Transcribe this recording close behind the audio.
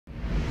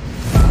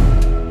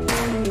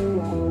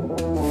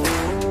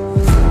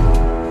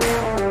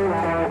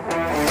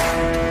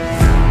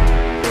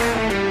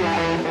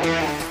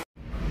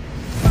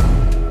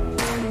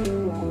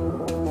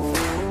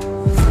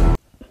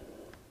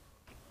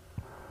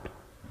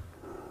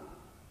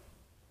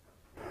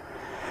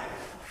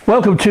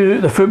Welcome to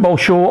the Football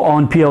Show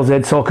on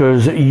PLZ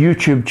Soccer's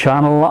YouTube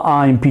channel.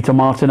 I'm Peter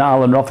Martin,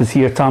 Alan Ruff is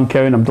here, Tam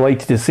Cowan. I'm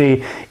delighted to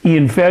say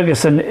Ian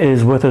Ferguson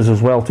is with us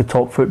as well to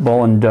talk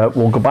football, and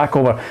we'll go back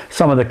over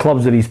some of the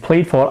clubs that he's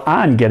played for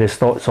and get his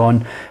thoughts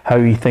on how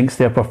he thinks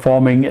they're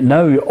performing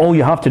now. All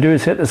you have to do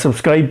is hit the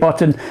subscribe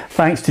button.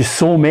 Thanks to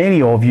so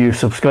many of you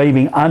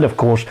subscribing, and of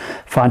course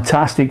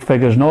fantastic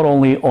figures not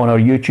only on our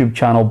YouTube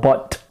channel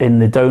but in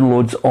the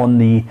downloads on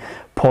the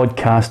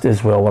podcast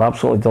as well. We're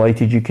absolutely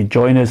delighted you could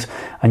join us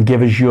and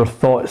give us your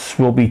thoughts.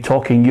 We'll be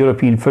talking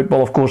European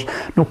football, of course.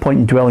 No point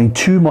in dwelling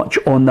too much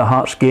on the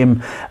Hearts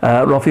game,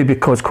 Ruffy,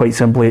 because quite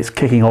simply it's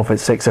kicking off at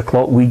 6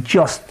 o'clock. We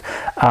just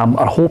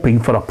are hoping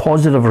for a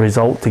positive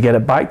result to get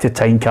it back to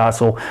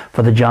Tynecastle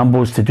for the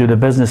Jambos to do the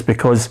business,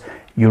 because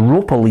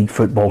Europa League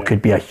football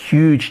could be a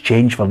huge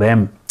change for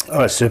them.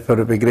 Oh, it's super.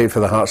 It'd be great for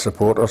the Hearts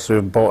supporters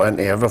who've bought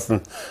into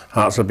everything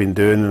Hearts have been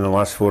doing in the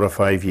last 4 or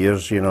 5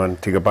 years, you know,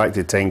 and to go back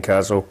to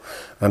Tynecastle.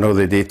 I know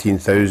they had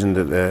 18,000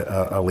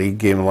 at a league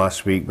game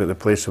last week, but the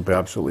place will be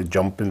absolutely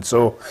jumping.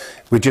 So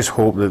we just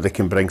hope that they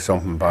can bring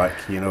something back.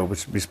 You know,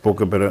 we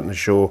spoke about it in the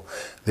show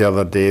the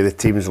other day. The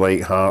teams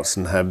like Hearts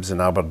and Hibs and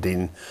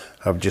Aberdeen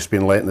have just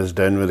been letting us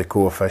down with the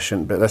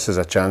coefficient, but this is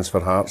a chance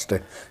for Hearts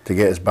to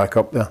get us back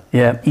up there.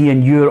 Yeah,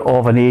 Ian, you're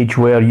of an age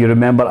where you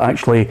remember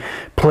actually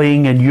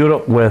playing in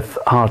Europe with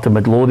Heart and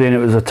Midlothian. It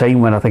was a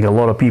time when I think a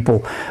lot of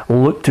people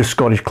looked to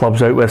Scottish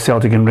clubs out with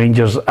Celtic and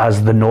Rangers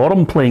as the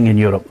norm playing in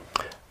Europe.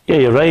 Yeah,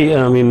 you're right.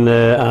 I mean,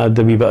 I had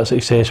a wee bit of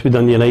success with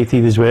Dundee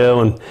United as well,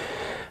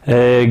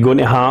 and going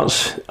to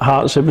Hearts,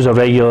 it was a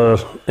regular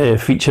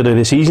feature of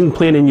the season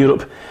playing in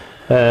Europe.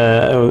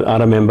 I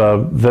remember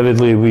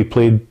vividly we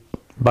played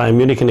Bayern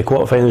Munich in the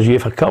quarterfinals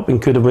UEFA Cup and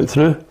could have went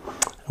through.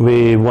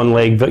 We one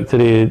leg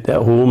victory at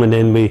home, and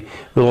then we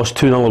lost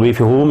 2-0 away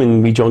from home,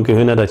 and we John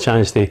Cahoon had a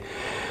chance to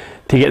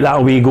get that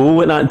away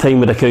goal at that time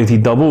with a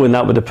counted double, and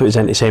that would have put us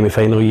into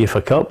semi-final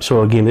UEFA Cup.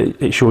 So again,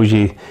 it shows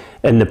you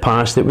in the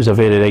past it was a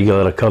very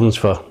regular occurrence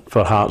for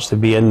Hearts to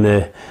be in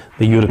the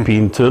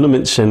European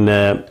tournaments, and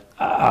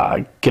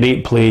a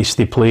great place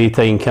to play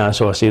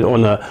Tynecastle. I said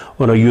on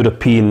a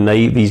European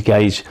night, these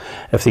guys,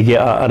 if they get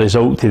a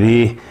result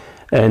today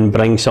and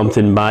bring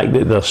something back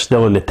that they're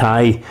still in the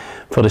tie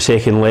for the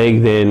second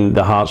leg, then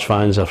the Hearts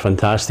fans are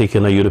fantastic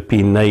on a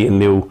European night,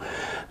 and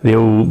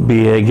they'll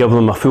be giving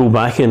them a full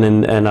backing,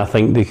 and I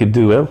think they could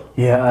do well.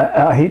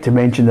 Yeah, I hate to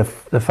mention the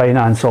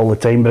finance all the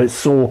time, but it's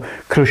so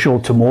crucial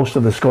to most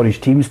of the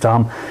Scottish teams,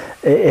 Tam.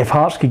 If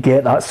Hearts could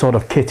get that sort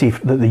of kitty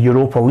that the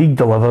Europa League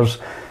delivers,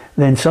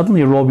 then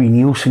suddenly Robbie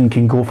Nielsen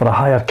can go for a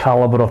higher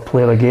calibre of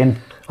player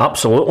again.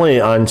 Absolutely,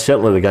 and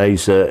certainly the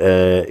guys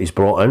that he's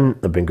brought in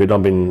have been good.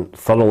 I've been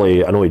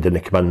thoroughly, I know he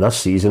didn't come in this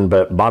season,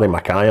 but Barry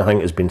Mackay, I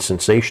think, has been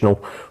sensational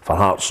for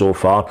Hearts so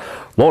far.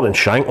 Lawrence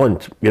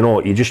Shankland, you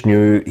know, you just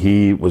knew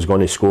he was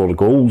going to score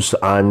goals,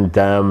 and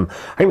I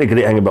think the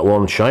great thing about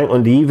Lawrence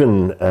Shankland, he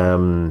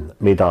even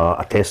made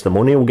a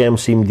testimonial game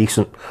seem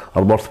decent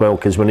or worthwhile,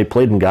 because when he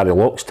played in Gary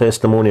Locke's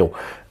testimonial,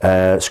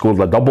 scored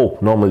a double.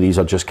 Normally these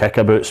are just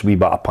kickabouts, wee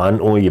bit of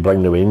panto, you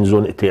bring the end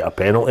zone to take a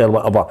penalty or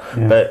whatever,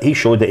 but he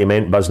showed that he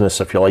meant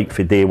business, if you like,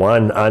 for day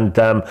one, and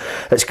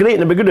it's great,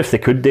 and it'd be good if they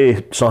could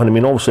do something. I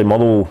mean, obviously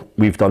Motherwell,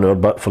 we've done our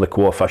bit for the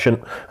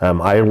coefficient,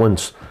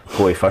 Ireland's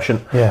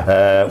coefficient,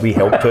 we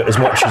helped it as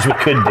much as we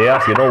could there,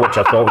 you know, which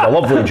I thought was a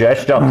lovely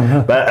gesture,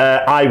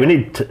 but we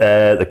need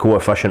the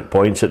coefficient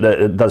points,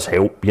 it does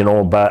help, you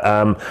know, but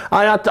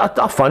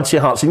I fancy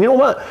Hearts, and you know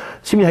what,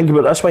 see me think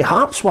about it this way,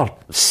 Hearts were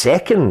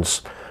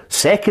seconds,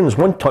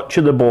 one touch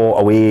of the ball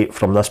away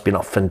from this being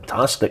a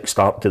fantastic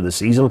start to the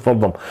season for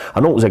them.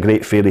 I know it was a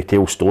great fairy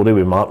tale story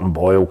with Martin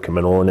Boyle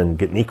coming on and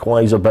getting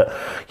equaliser, but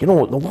you know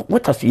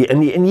what?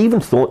 And you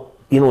even thought,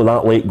 you know,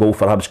 that late goal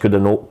for Hibs could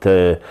have knocked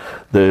the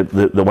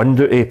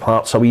wind out of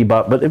Hearts a wee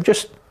bit, but they've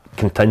just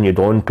continued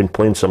on, been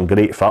playing some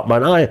great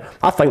football.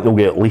 I think they'll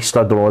get at least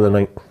a draw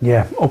tonight.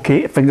 Yeah,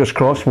 okay, fingers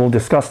crossed. We'll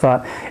discuss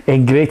that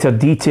in greater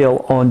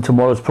detail on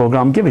tomorrow's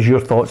programme. Give us your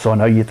thoughts on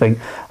how you think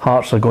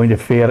Hearts are going to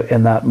fare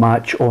in that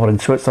match over in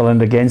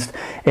Switzerland against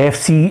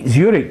FC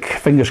Zurich.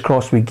 Fingers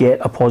crossed we get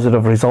a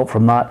positive result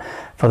from that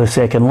for the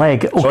second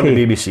leg. It's on the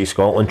BBC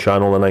Scotland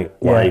channel tonight,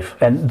 live.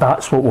 And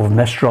that's what we've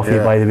missed,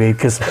 Ruffy, by the way,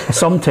 because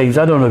sometimes,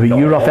 I don't know about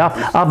you,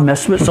 Ruffy, I've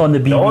missed what's on the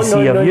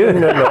BBC, have you?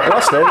 No.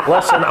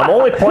 Listen, I'm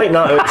only pointing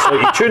that out so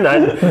you tune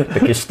in,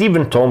 because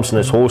Stephen Thompson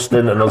is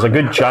hosting, and there's a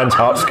good chance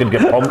Hearts could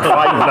get pumped 5-0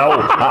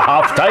 at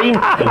half time,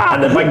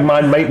 and the big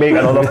man might make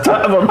another tit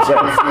of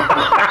himself.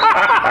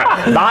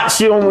 That's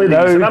the only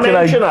reason I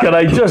mention it. Can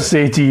I just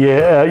say to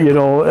you, you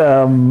know,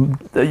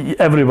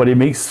 everybody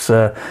makes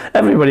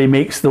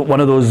one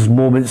of those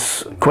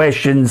moments,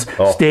 questions,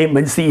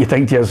 statements that you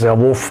think to yourself,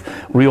 "Oof,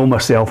 reel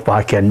myself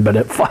back in." But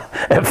at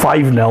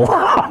 5-0,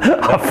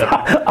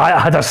 I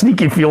had a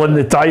sneaky feeling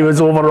the tie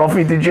was over.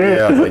 Ruffy, did you?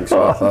 Yeah, I think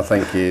so. I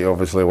think he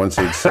obviously, once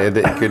he'd said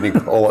it, he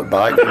couldn't call it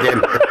back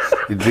again.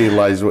 He'd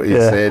realised what he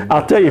said.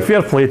 I'll tell you,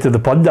 fair play to the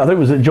pundit. I think it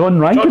was John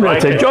Rankin.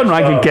 John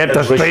Rankin kept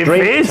a straight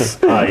face.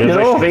 You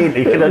know, faint.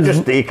 He could have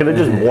just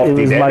walked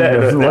his head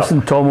out.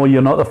 Listen, Tomo,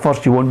 you're not the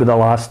first, you won't be the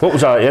last. What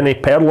was that? Any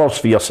pearlers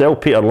for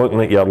yourself, Peter,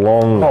 looking at your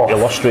long,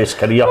 illustrious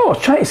career? I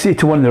was trying to say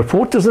to one of the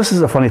reporters, this is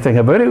the funny thing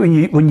about it, when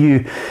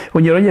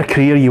you're in your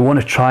career, you want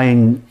to try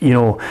and,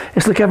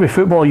 it's like every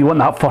footballer, you want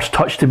that first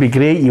touch to be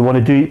great, you want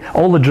to do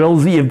all the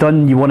drills that you've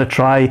done, you want to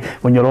try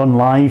when you're on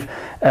live.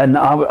 And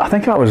I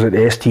think I was at the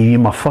STV,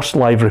 my first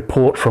live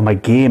report from a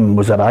game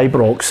was at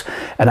Ibrox,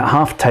 and at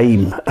half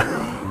time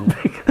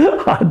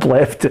I'd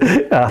left.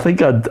 I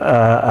think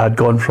I'd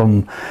gone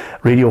from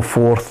Radio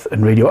 4th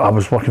and I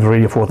was working for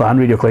Radio 4th and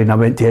Radio Clyde, and I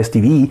went to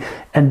STV,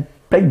 and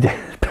Big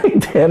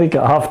Derek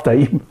at half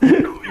time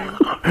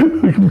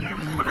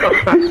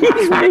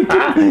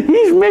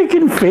he's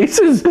making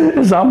faces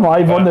as I'm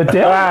live on the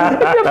telly.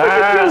 You're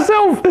thinking to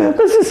yourself,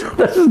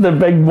 this is the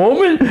big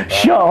moment.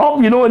 Shut up,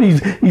 and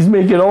he's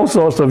making all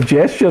sorts of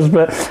gestures,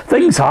 but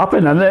things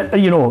happen, and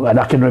and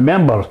I can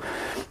remember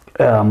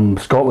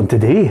Scotland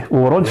Today. We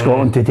were on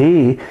Scotland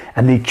Today,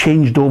 and they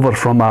changed over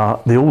from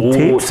the old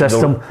tape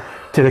system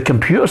to the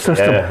computer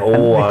system, and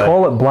they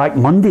call it Black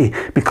Monday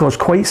because,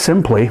 quite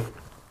simply,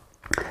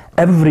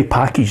 every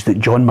package that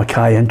John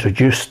Mackay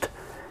introduced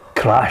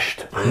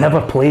crashed, never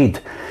played.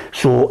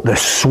 So the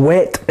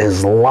sweat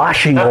is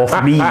lashing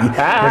off me,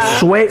 the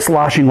sweat's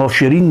lashing off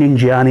Shireen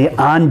Ningiani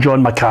and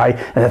John Mackay,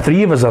 and the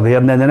three of us are there,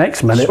 and then the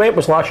next minute... Sweat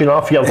was lashing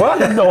off your what?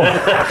 No.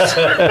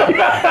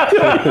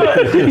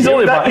 He's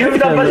only back. You've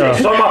done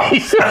busy summer.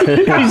 He's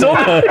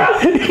only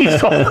back.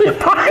 He's going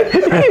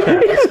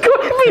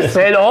to be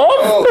sent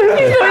off.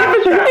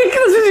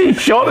 This is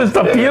his shortest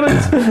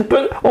appearance.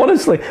 But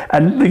honestly,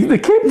 and they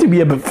came to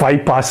me about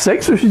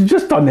 6:05, which is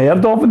just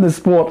unheard of in the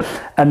sport,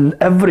 and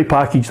every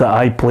package that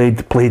I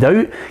played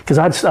out, because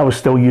I was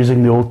still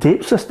using the old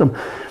tape system,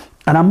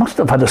 and I must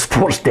have had a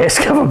sports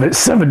desk of about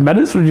 7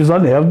 minutes, which is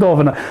unheard of,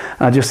 and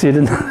I just said,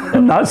 and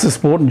that's the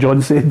sport, and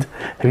John said,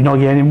 have you not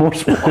got any more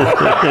sport?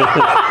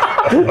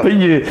 But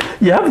you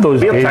have those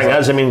days. The thing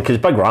is, because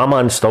Big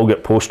Rahman still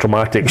get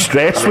post-traumatic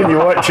stress when you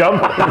watch him.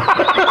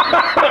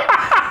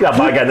 You're a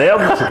bag of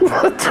nerves.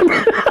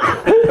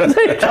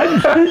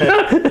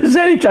 Is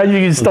there any chance you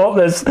can stop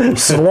this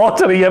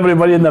slaughtering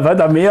everybody in the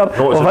Vida Mayor? It's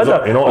all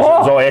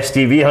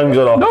STV hangs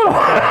on. No.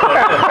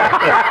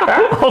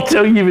 I'll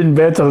tell you even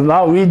better than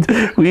that.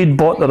 We'd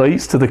bought the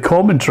rights to the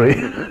commentary,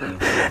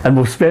 and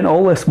we've spent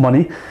all this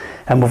money,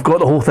 and we've got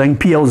the whole thing,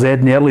 PLZ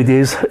in the early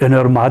days, in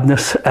our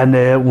madness, and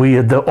we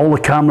had all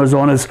the cameras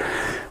on us,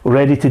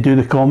 ready to do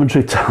the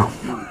commentary.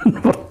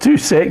 We're 2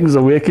 seconds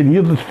away, I can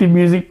hear the theme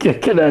music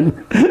kicking in,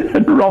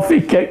 and Ruffy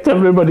kicked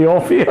everybody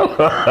off here.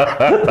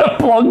 The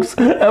plugs,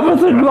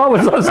 everything, that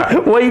was us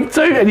wiped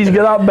out, and he's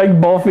got that big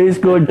ball face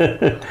going.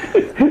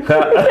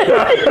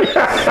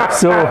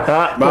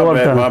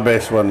 My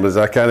best one was,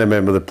 I can't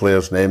remember the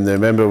player's name. I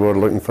remember we were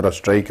looking for a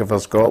striker for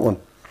Scotland.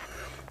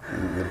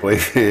 The boy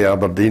from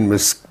Aberdeen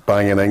was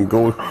banging in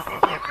goal.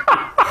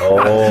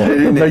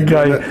 The big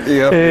guy.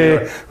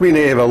 We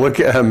need to have a look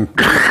at him.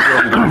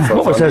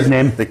 What was his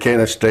name? The kind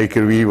of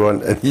striker we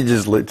want, and he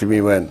just looked at me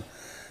and went,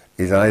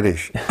 he's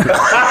Irish.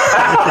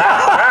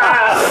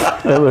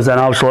 It was an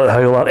absolute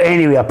howler.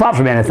 Anyway, apart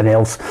from anything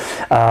else,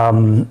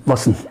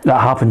 listen, that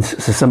happens.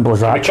 It's as simple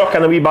as that. We chuck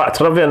in a wee bit of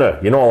trivia now.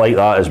 I like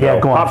that as well.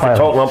 Go on, apart from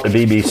talking up the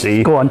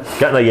BBC, go on.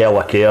 Getting a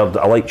yellow card,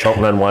 I like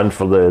chucking in one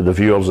for the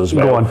viewers as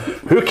well. Go on.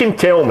 Who can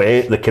tell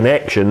me the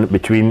connection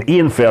between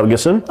Ian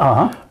Ferguson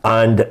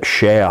and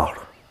Cher?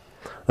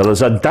 There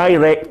is a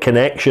direct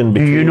connection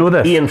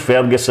between Ian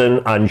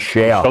Ferguson and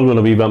Cher. I'm going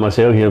to be by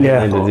myself here.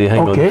 Yeah.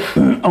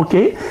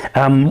 Okay.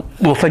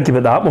 We'll think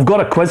about that. We've got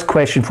a quiz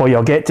question for you.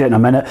 I'll get to it in a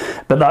minute.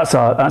 But that's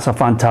a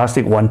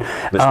fantastic one.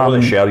 It's not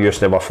that Cher used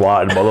to have a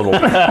flat in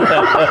Motherwell.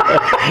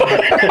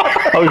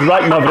 I was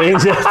racking my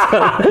brains.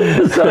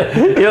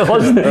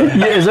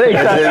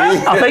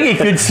 I think he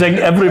could sing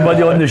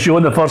everybody on the show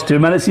in the first 2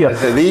 minutes here.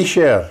 Is it the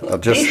Cher or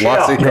just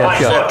Lassie?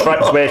 That's a trick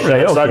question.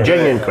 It's a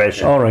genuine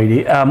question.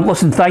 Alrighty.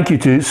 Listen, thank you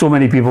to so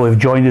many people who've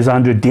joined us.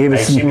 Andrew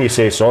Davison. I see when you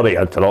say, sorry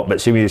to interrupt, but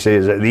see when you say,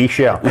 is it the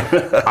Cher?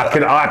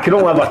 I can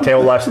only ever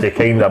tell this to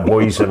kind of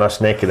boys in this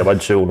neck of the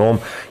woods who know him.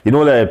 You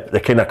know the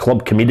kind of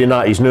club comedian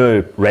that he's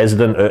now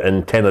resident out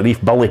in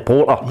Tenerife, Billy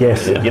Porter.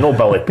 Yes. You know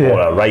Billy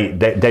Porter, right?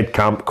 Dead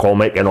camp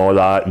comic and all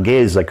that.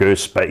 Gay as a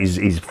goose, but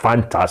he's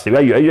fantastic. I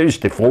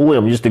used to follow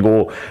him. I used to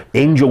go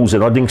Angels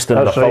in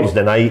Uddingston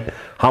Thursday night,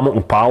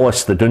 Hamilton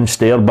Palace the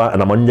downstairs bit on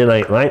a Monday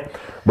night, right?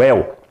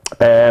 Well,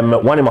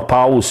 one of my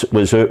pals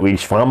was out with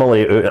his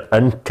family out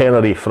in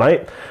Tenerife,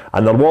 right?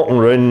 And they're walking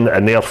around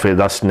and they're for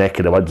this neck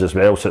of the woods as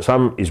well. So it's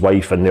him, his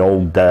wife and the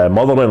old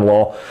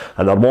mother-in-law,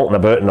 and they're walking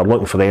about and they're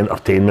looking for the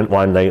entertainment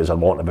one night as they're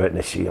walking about, and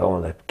they see,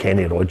 the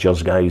Kenny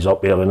Rogers guys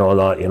up there and all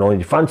that,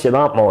 you fancy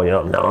that, Mo?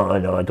 No,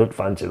 I don't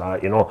fancy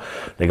that,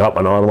 They got up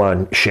another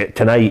one,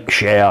 tonight,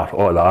 Cher,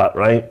 all that,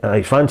 right?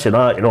 I fancy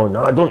that, no,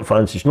 I don't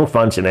fancy, it's no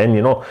fancy then,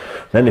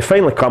 Then they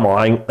finally come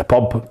along, the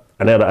pub,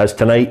 and there it is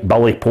tonight,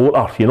 Billy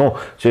Porter,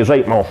 Says,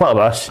 right, Mo, what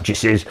of this? She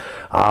says,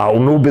 I'll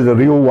no be the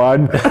real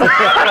one.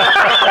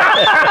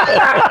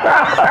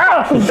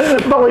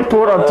 Billy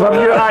Porter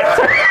tribute act.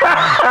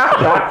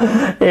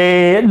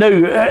 I'm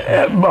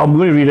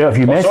going to read out a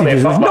few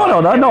messages.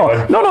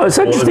 No, it's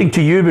interesting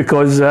to you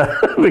because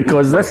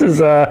this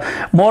is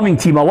a morning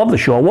team. I love the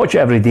show. I watch it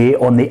every day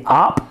on the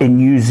app in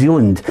New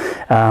Zealand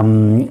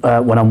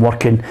when I'm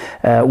working.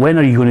 When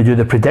are you going to do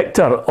the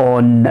predictor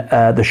on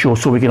the show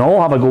so we can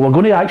all have a go? We're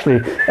going to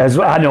actually,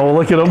 I know,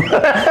 look at them.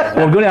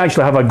 We're going to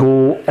actually have a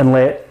go and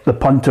let the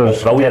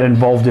punters get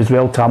involved as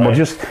well, Tam. We're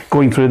just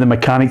going through the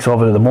mechanics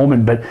of it at the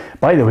moment. But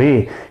by the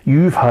way,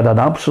 you've had an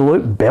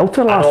absolute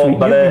belter last week.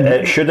 But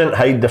it shouldn't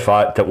hide the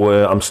fact that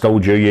I'm still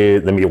due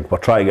you the meal. We're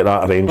trying to get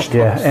that arranged.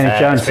 Yeah, any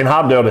chance? It's been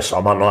hard over the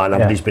summer and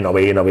everybody's been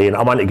away. And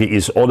I want to get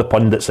you all the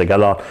pundits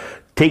together,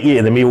 take you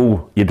to the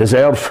meal you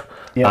deserve.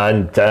 Yeah.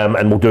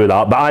 And we'll do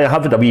that. But I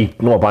have had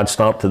a bad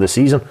start to the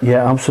season.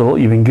 Yeah,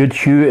 absolutely. You've been good.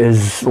 Hugh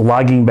is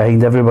lagging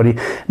behind everybody.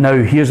 Now,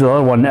 here's the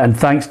other one, and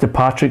thanks to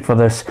Patrick for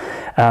this.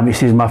 He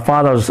says, my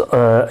father's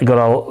got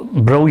a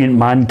brilliant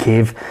man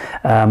cave.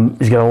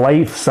 He's got a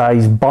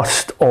life-size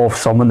bust of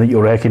someone that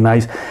you'll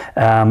recognise.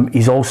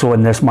 He's also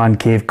in this man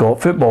cave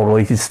got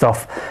football-related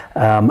stuff,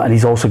 and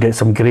he's also got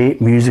some great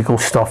musical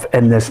stuff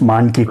in this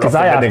man cave. Because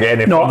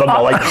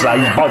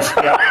life-size bust.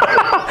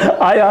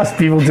 I asked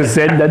people to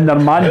send in their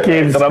man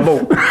caves,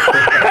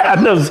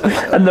 and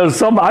there's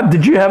some.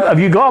 Have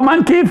you got a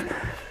man cave?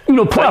 You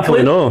know,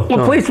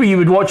 a place where you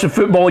would watch the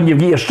football and you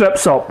get your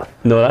strips up.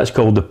 No, that's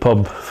called the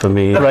pub for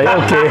me. Right,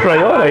 okay,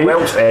 right, all right.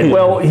 Well said.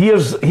 Well,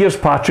 here's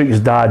Patrick's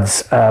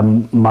dad's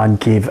man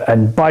cave,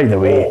 and by the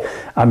way,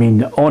 I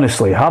mean,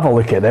 honestly, have a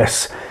look at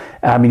this.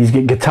 I mean, he's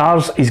got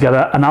guitars, he's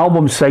got an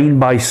album signed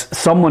by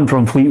someone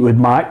from Fleetwood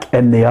Mac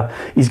in there,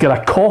 he's got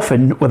a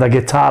coffin with a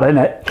guitar in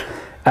it,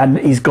 and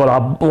he's got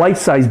a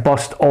life-size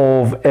bust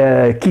of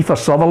Kiefer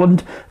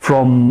Sutherland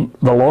from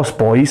the Lost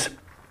Boys.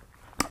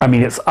 I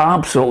mean, it's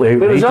absolutely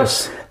outrageous. Where is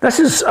this? This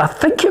is, I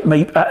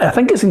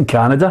think it's in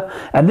Canada,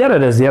 and there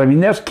it is. There, I mean,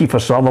 there's Kiefer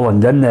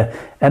Sutherland in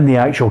the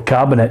actual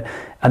cabinet,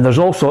 and there's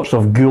all sorts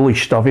of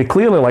ghoulish stuff. He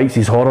clearly likes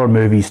his horror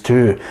movies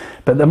too.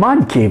 But the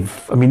man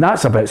cave, I mean,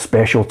 that's a bit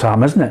special,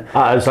 Tam, isn't it?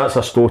 That's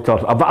a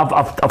stoter.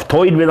 I've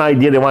toyed with the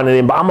idea of one of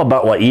them, but I'm a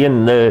bit like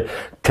Ian.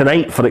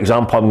 Tonight, for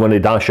example, I'm going to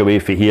dash away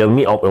from here,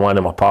 meet up with one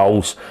of my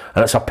pals,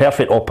 and it's a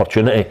perfect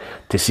opportunity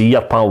to see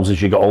your pals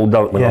as you get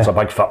older when there's a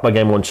big football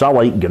game on. So I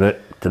like going out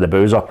to the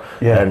boozer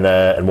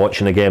and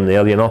watching the game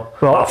there, you know.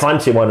 Well, I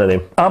fancy one of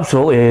them.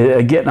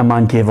 Absolutely, getting a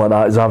man cave like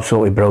that is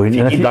absolutely brilliant.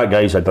 If you need that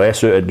guy's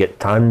address out, it'd get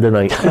tanned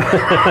tonight.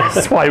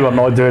 That's why we're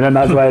not doing it.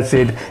 That's why I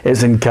said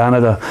it's in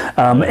Canada.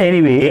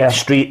 Anyway, 8th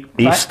Street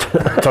East,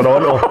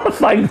 Toronto.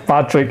 Thanks,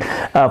 Patrick,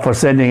 for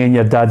sending in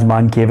your dad's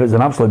man cave. It's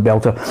an absolute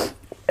belter.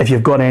 If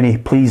you've got any,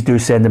 please do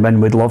send them in.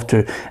 We'd love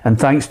to. And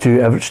thanks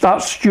to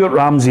Stuart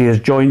Ramsey has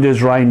joined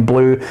us, Ryan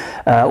Blue,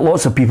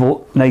 lots of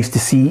people. Nice to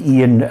see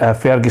Ian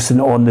Ferguson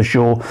on the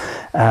show.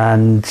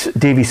 And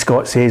Davy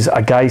Scott says,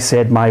 a guy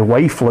said my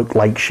wife looked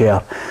like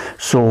Cher.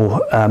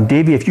 So,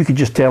 Davy, if you could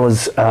just tell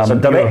us... There's a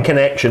direct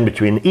connection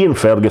between Ian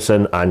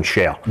Ferguson and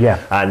Cher. Yeah.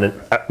 And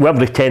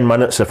every 10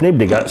 minutes, if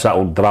nobody gets that,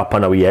 I'll drop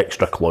in a wee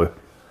extra clue.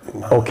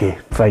 Okay,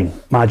 fine.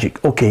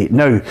 Magic. Okay,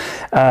 now,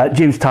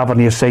 James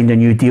Tavernier signed a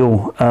new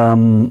deal.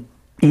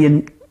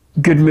 Ian,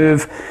 good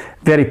move.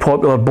 Very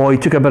popular boy.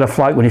 Took a bit of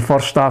flack when he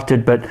first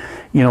started, but,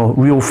 you know,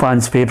 real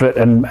fans' favourite.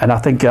 And I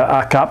think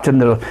a captain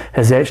there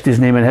has etched his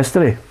name in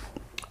history.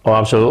 Oh,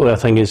 absolutely. I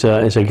think it's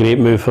a great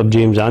move for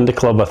James and the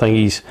club. I think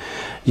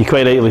you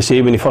quite rightly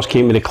say, when he first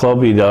came to the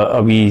club, he had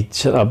a wee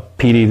sort of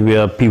period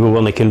where people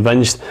weren't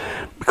convinced,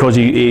 because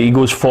he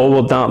goes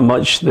forward that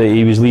much, that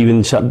he was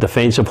leaving sort of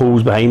defensive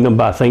holes behind him.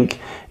 But I think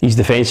his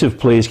defensive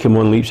plays come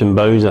on leaps and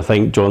bounds. I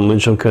think John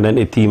Lundstrom coming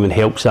into the team and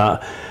helps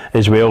that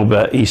as well.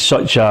 But he's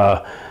such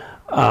a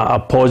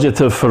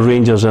positive for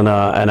Rangers in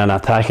an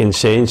attacking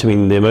sense. I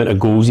mean, the amount of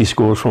goals he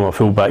scores from a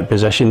full-back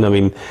position, I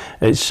mean,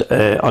 it's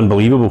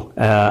unbelievable.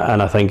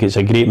 And I think it's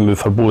a great move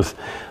for both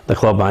the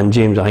club and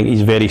James. I think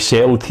he's very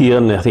settled here,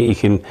 and I think he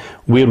can...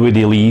 Where would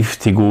he leave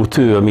to go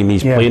to? I mean,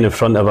 he's playing in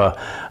front of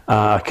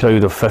a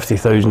crowd of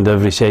 50,000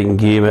 every second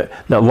game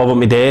that love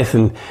him to death,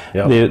 and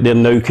they're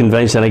now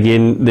convinced. And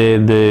again,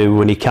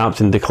 when he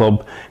captained the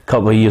club a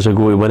couple of years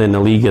ago to winning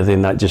the league, I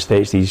think that just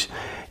etched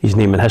his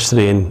name in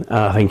history, and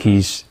I think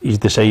he's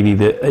decided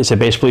that it's the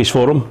best place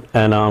for him,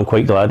 and I'm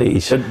quite glad that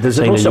he's... Does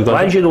it not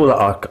surprise you though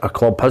that a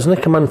club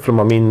hasn't come in from?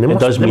 I mean, they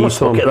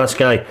must look at this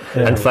guy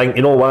and think,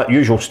 you know what,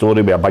 usual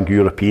story with a big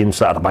European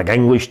side, a big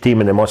English team,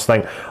 and they must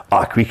think,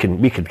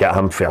 we could get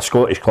him for a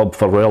Scottish club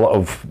for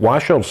relative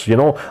washers, you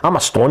know. I'm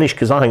astonished,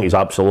 because I think he's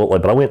absolutely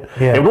brilliant.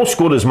 He will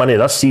score his money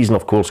this season,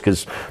 of course,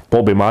 because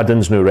Bobby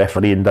Madden's now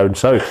refereeing down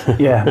south.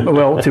 Yeah,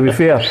 well, to be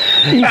fair,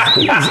 he's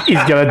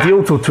got a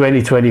deal till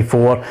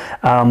 2024.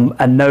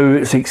 and now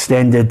it's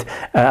extended.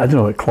 I don't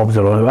know what clubs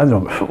are on. I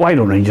don't know. Why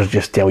don't Rangers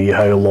just tell you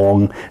how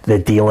long the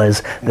deal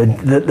is?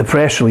 The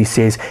press release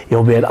says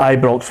he'll be at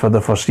Ibrox for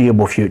the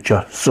foreseeable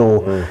future.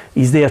 So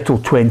he's there till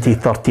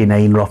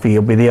 2039, roughly.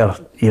 He'll be there,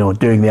 you know,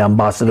 doing the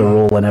ambassador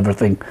role and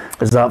everything.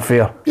 Is that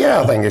fair?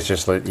 Yeah, I think it's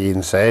just like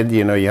Ian said,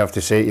 you know, you have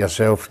to say to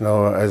yourself,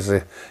 no, is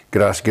the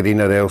grass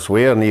greener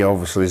elsewhere? And he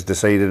obviously has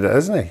decided it,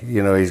 isn't he?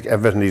 You know,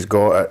 everything he's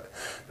got at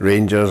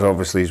Rangers,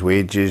 obviously his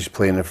wages,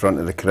 playing in front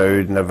of the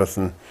crowd and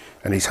everything,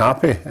 and he's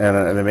happy. And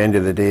at the end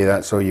of the day,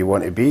 that's all you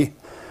want to be.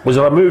 Was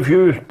there a move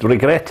you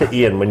regret it,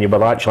 Ian, when you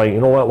were actually, you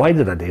know what, why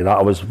did I do that?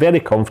 I was very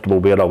comfortable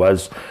where I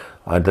was.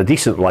 I had a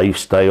decent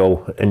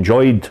lifestyle,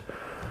 enjoyed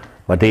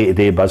my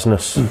day-to-day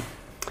business.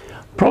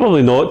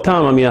 Probably not,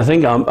 Tam. I mean, I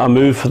think I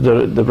moved for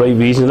the right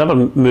reason. I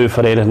never moved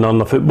for anything on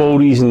the football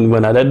reason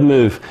when I did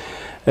move.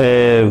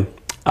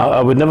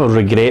 I would never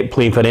regret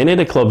playing for any of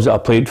the clubs that I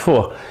played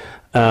for.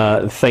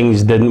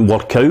 Things didn't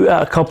work out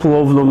at a couple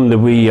of them the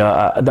way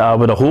that I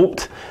would have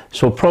hoped.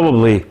 So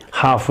probably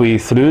halfway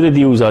through the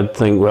deals I'd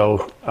think,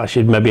 well, I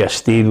should maybe have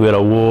stayed where I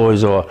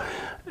was, or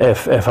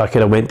if I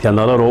could have went to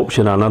another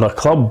option, another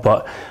club.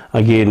 But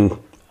again,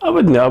 I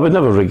would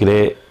never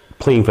regret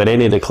playing for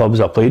any of the clubs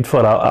I played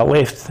for. I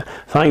left,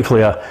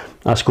 thankfully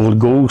I scored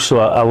goals, so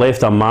I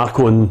left a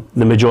mark on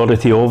the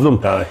majority of them.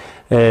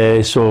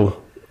 So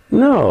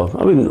no,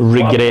 I wouldn't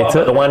regret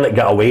it. The one that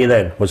got away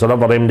then, was there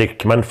ever anybody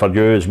come in for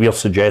you, as we're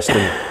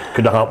suggesting,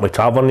 could have happened with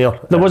Tavernier?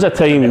 There was a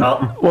time,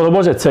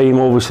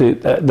 obviously,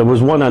 there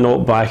was one I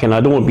knocked back, and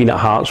I'd only been at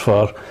Hearts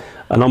for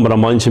a number of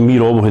months, and me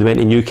and Robert went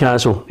to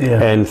Newcastle,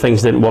 and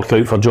things didn't work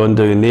out for John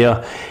down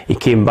there. He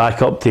came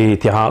back up to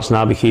Hearts, and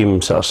I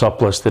became sort of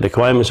surplus to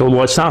requirements,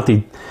 although I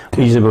started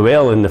reasonably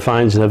well, and the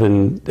fans and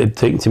everything had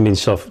taken to me and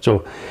stuff.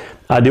 So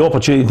I had the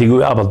opportunity to go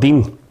to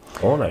Aberdeen.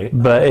 All right.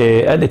 But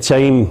at the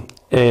time,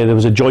 there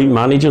was a joint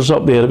managers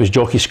up there. It was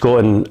Jockey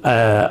Scott and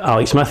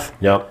Alex Smith.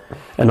 Yeah.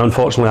 And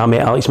unfortunately, I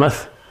met Alex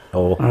Smith.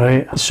 Oh.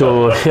 Right.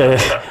 So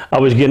I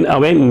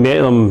went and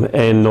met them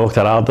in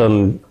Knocktarada,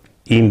 and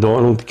Ian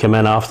Donald came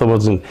in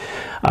afterwards, and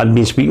I'd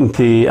been speaking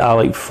to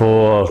Alec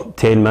for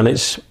 10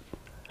 minutes,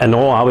 and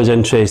all I was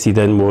interested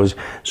in was,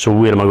 so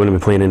where am I going to be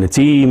playing in the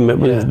team?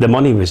 The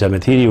money was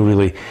immaterial,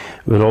 really.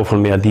 They were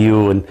offering me a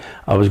deal, and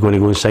I was going to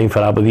go and sign for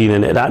Aberdeen,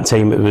 and at that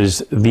time it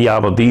was the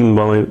Aberdeen,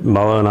 Mullen,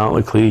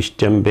 Atlee Cleish,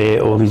 Jim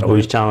Bett, all these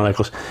boys, Charlie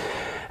Nicholas.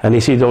 And he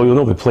said, oh, you'll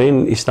not be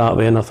playing to start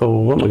with. And I thought,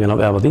 well, what am I going up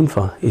to Aberdeen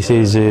for? He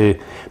says, you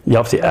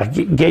have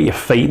to get your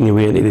fighting your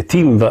way into the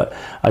team. But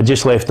I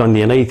just left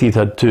Dundee United,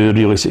 had 2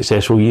 really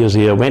successful years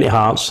there, went to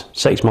Hearts,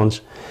 6 months,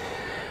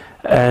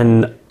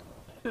 and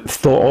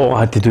thought all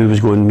I had to do was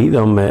go and meet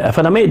them. If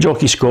I'd met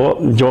Jockey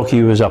Scott,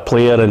 Jockey was a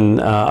player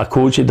and a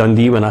coach at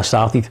Dundee when I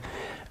started,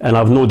 and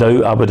I've no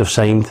doubt I would have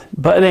signed.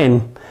 But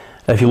then,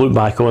 if you look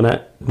back on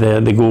it,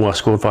 the goal I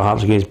scored for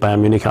Hearts against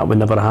Bayern Munich, that would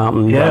never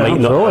happen. Yeah, I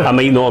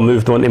might not have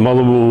moved on to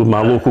Motherwell,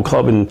 my local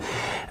club,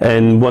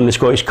 and won the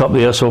Scottish Cup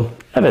there. So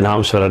everything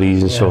happens for a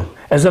reason. Yeah. So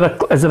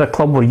is there a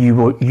club where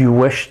you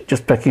wish,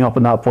 just picking up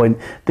on that point,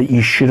 that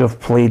you should have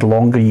played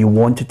longer? You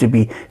wanted to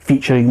be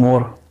featuring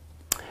more?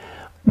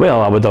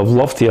 Well, I would have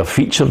loved to have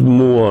featured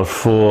more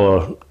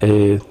for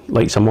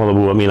like some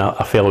other. I mean,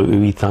 I fell out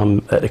with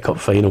Tam at the cup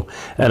final,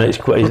 and it's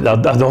quite. I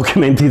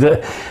documented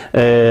it.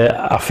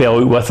 I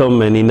fell out with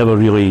him, and he never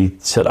really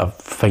sort of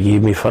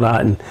forgave me for that.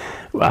 And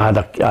I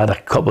had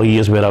a couple of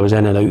years where I was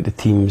in and out of the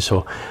team,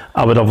 so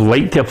I would have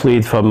liked to have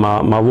played for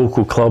my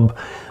local club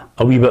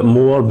a wee bit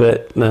more,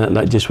 but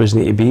that just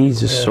wasn't to be.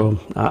 So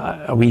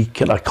a wee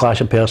kind of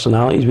clash of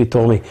personalities with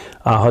Tommy.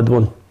 I had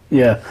one.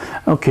 Yeah,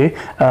 okay.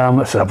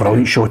 It's a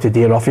brilliant show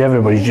today, Ruffy.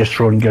 Everybody's just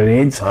throwing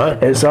grenades.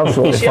 It's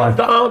absolutely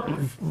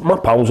fun. My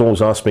pals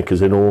always ask me, because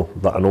they know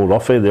that I know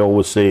Ruffy, they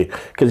always say,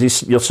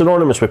 because you're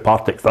synonymous with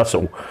Partick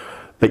Thistle,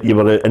 but you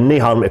were in no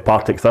harm to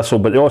Partick Thistle,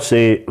 but they all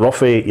say,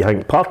 Ruffy, you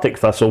think Partick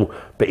Thistle,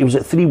 but he was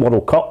at 3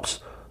 World Cups,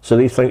 so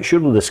they think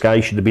surely the sky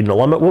should have been the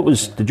limit.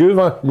 Did you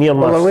have a near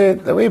miss? Well,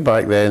 the way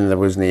back then, there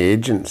wasn't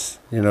agents,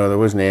 you know, there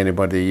wasn't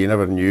anybody, you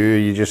never knew,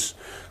 you just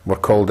were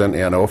called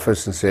into an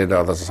office and said,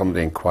 oh, there's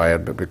somebody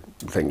inquired, but we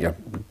think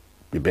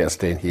you better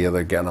stay in here,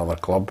 they'll get another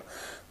club.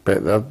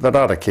 But there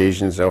are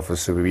occasions,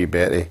 obviously, with wee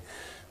Betty,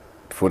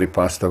 before he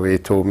passed away,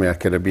 told me I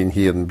could have been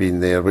here and been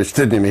there, which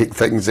didn't make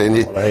things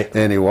any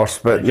worse.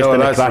 But no,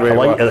 that's the way it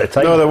was. At the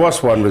time. No, the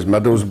worst one was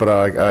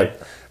Middlesbrough.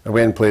 I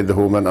went and played the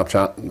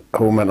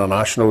home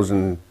internationals,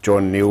 and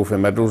John Neal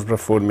from Middlesbrough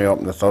phoned me up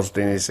on the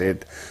Thursday, and he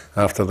said,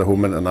 after the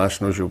home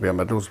internationals, you'll be a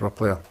Middlesbrough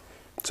player.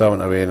 So I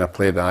went away and I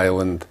played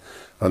Ireland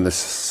on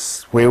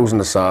Wales on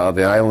the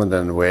Saturday, Ireland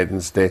on the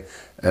Wednesday,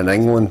 in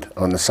England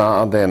on the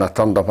Saturday, and I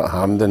turned up at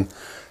Hampden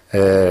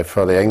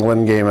for the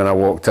England game, and I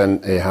walked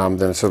into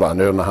Hampden sort of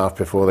an hour and a half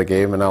before the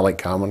game, and Alec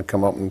Cameron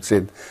come up and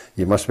said,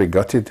 you must be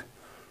gutted.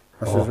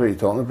 I said, what are you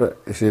talking about?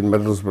 He said,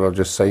 Middlesbrough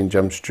just signed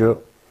Jim Stewart.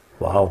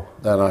 Wow.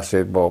 Then I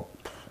said, well,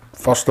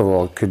 first of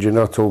all, could you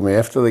not have told me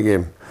after the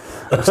game?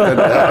 Instead of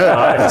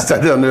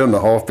an hour and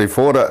a half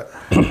before it.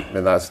 I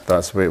mean, that's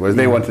the way it was.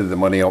 They wanted the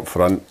money up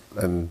front,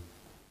 and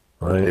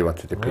They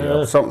wanted to pay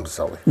up. Something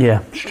silly.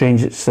 Yeah,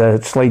 strange. It's a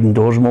sliding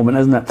doors moment,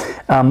 isn't it?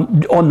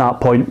 On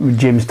that point, with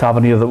James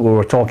Tavernier that we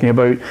were talking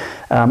about,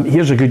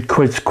 here's a good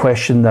quiz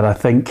question that I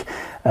think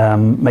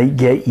might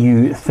get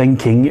you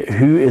thinking.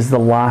 Who is the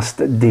last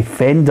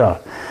defender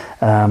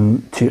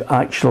to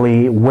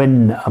actually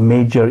win a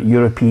major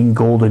European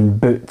Golden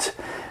Boot?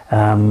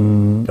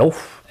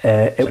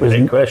 It was a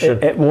great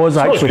question. It was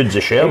actually.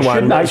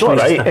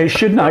 It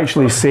shouldn't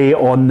actually say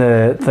on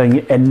the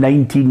thing in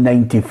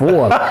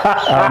 1994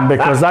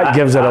 because that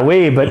gives it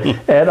away. But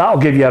that'll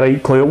give you a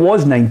right clue. It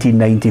was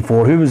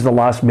 1994. Who was the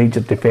last major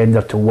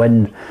defender to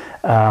win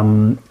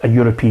a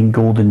European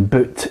Golden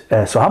Boot?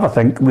 So have a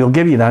think. We'll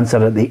give you the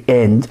answer at the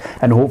end,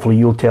 and hopefully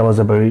you'll tell us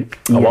about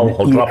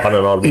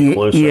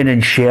Ian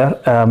and Cher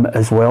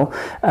as well.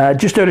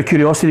 Just out of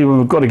curiosity,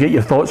 we've got to get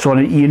your thoughts on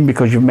it, Ian,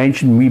 because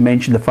we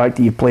mentioned the fact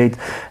that you played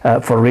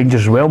for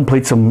Rangers as well and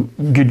played some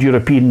good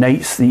European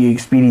nights that you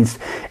experienced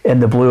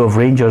in the blue of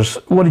Rangers.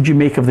 What did you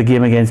make of the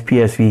game against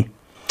PSV?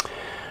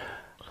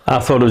 I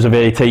thought it was a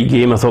very tight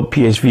game. I thought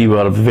PSV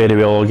were very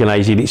well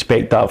organised. You'd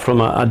expect that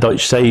from a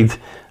Dutch side.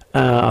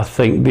 I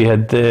think they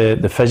had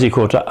the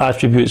physical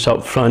attributes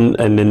up front,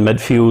 and in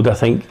midfield I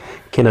think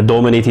kind of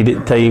dominated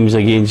at times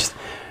against.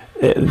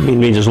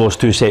 Rangers lost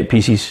 2 set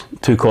pieces,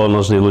 2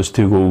 corners, they lost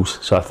 2 goals.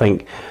 So I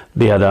think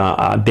they had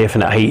a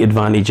definite height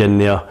advantage in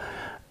there.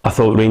 I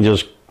thought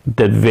Rangers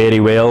did very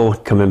well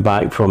coming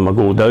back from a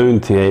goal down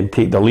to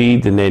take the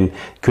lead, and then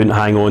couldn't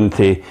hang on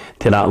to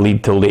that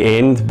lead till the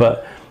end.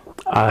 But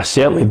I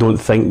certainly don't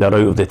think they're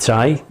out of the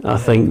tie. I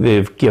think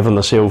they've given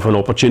themselves an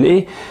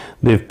opportunity.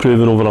 They've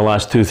proven over the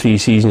last 2-3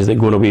 seasons that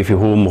going away from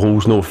home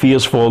holds no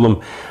fears for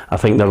them. I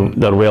think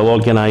they're well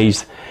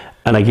organised.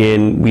 And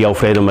again,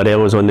 Alfredo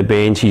Morelos on the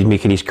bench. He's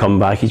making his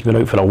comeback. He's been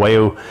out for a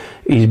while.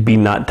 He's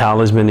been that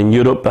talisman in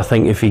Europe. I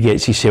think if he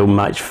gets himself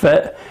match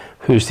fit,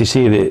 who's to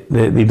say that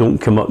they don't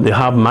come up? They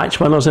have match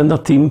winners in their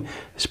team,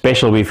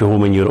 especially away from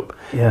home in Europe.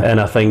 Yeah. And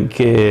I think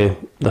they're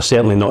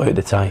certainly not out of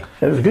the tie.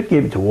 It was a good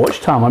game to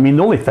watch, Tam. I mean,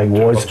 the only thing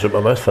was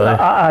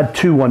I had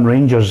 2-1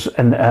 Rangers,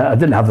 and I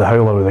didn't have the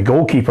howler with the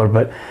goalkeeper,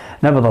 but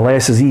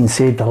nevertheless, as Ian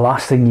said, the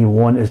last thing you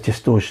want is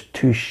just those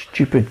 2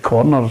 stupid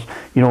corners,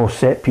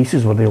 set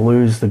pieces where they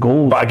lose the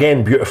goal. But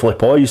again, beautifully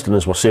poised, and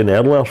as we were saying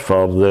earlier,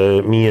 for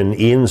me and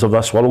Ian's of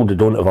this world who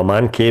don't have a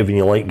man cave and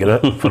you like get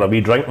out for a wee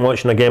drink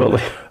watching a game,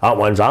 that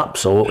one's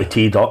absolutely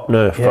teed up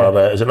now for,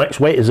 is it next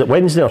week? Is it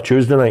Wednesday or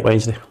Tuesday night?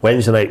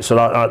 Wednesday night, so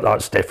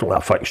that's definitely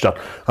a fixture.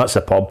 That's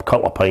the pub,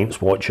 couple of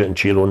pints, watch it and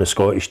cheer on the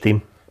Scottish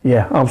team.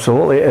 Yeah,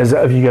 absolutely.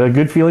 Have you got a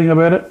good feeling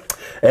about it?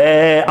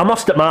 I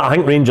must admit, I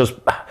think Rangers,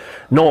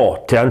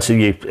 no, to answer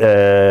you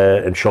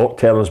in short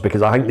terms,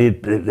 because I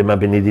think they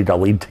maybe needed a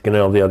lead going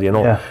out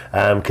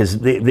there, because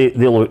they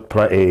look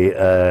pretty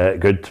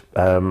good.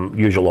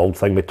 Usual old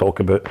thing we talk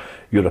about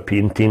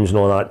European teams and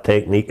all that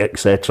technique,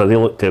 etc. They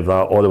look to have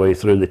that all the way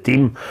through the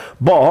team.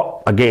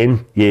 But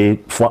again,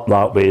 you flip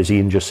that way, as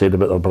Ian just said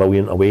about their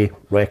brilliant away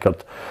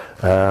record.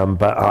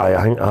 But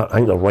I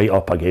think they're right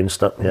up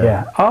against it.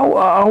 Yeah. I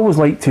always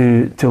like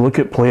to look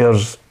at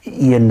players,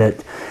 Ian,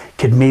 that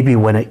could maybe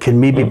win it, can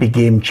maybe be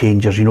game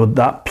changers,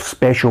 that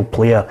special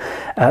player.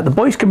 The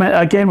boys come in,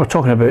 again, we're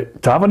talking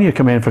about Tavernier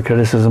coming in for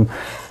criticism.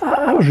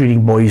 I was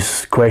reading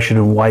boys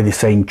questioning why they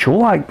signed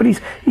Cholak, but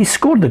he's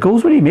scored the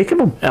goals. What do you make of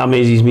him? It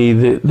amazes me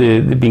that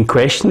they've been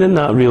questioning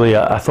that, really.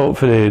 I thought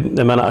for the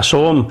minute I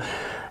saw him,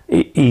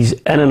 he's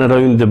in and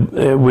around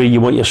the where you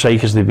want your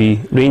strikers to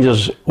be.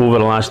 Rangers over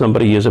the last number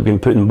of years have been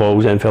putting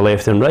balls in for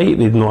left and right.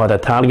 They've not had a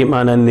target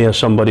man in there,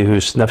 somebody who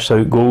sniffs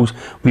out goals.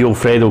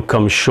 Alfredo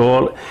comes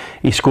short.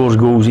 He scores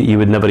goals that you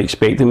would never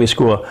expect him to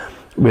score.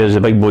 Whereas the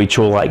big boy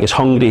Cholak is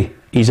hungry.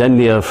 He's in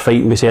there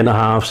fighting with centre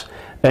halves,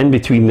 in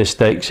between the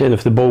sticks, and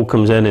if the ball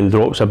comes in and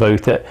drops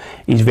about it,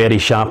 he's very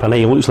sharp and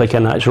he looks like a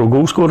natural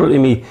goal scorer to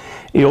me.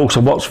 He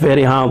also works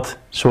very hard.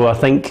 So I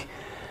think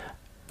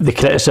the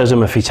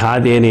criticism, if he's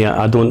had any,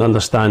 I don't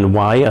understand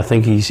why. I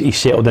think he's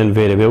settled in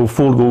very well.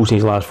 4 goals in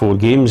his last 4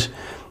 games.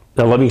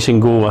 The Livingston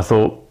goal, I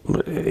thought,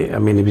 he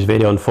was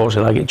very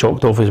unfortunate. I get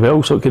chalked off as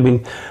well. So it could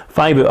have been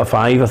 5 out of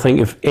 5. I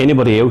think if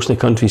anybody else in the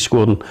country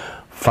scoring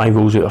 5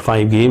 goals out of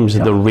 5 games,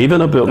 they're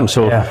raving about him.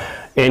 So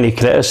any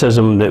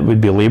criticism that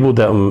would be labelled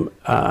at him,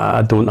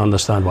 I don't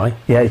understand why.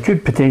 Yeah, it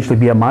could potentially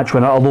be a match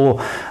winner. Although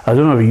I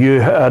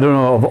don't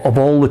know of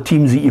all the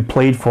teams that you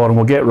played for, and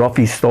we'll get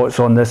Ruffy's thoughts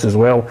on this as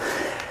well.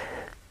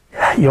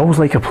 You always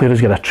like a player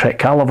who's got a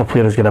trick. I love a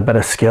player who's got a bit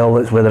of skill,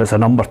 whether it's a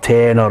number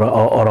 10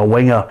 or a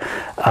winger.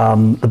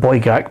 The boy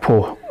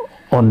Gakpo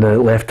on the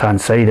left-hand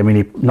side, he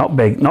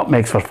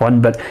nutmegs for fun,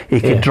 but he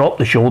could drop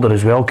the shoulder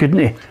as well, couldn't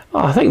he?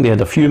 I think they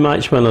had a few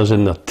match winners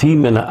in their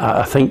team, and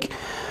I think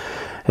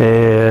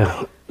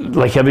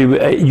like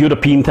every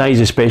European ties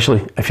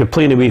especially, if you're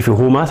playing away from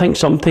home, I think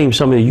sometimes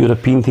some of the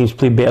European teams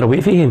play better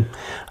away from home.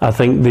 I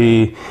think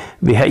they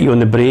hit you on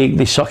the break,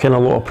 they suck in a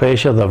lot of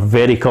pressure, they're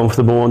very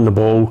comfortable on the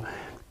ball,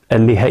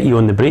 and they hit you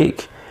on the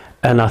break.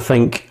 And I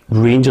think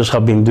Rangers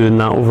have been doing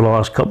that over the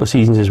last couple of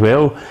seasons as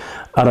well.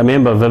 I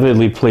remember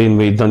vividly playing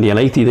with Dundee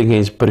United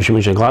against Borussia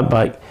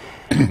Mönchengladbach,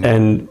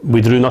 and we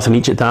drew nothing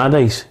each at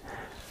Tannadice.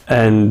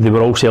 and they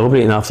were all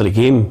celebrating after the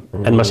game,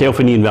 and myself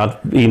and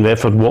Ian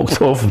Redford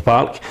walked off the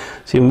park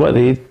saying, what are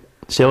they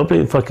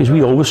celebrating for? Because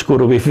we always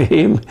score away from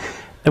him,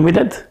 and we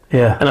did.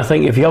 Yeah. And I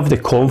think if you have the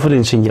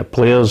confidence in your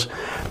players,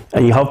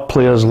 and you have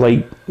players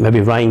like maybe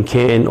Ryan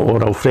Kent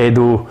or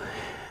Alfredo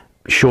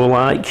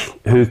Sholak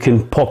who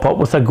can pop up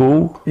with a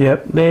goal,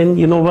 then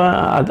you know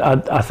what,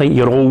 I think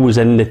you're always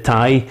in the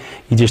tie.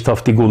 You just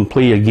have to go and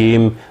play your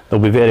game. They'll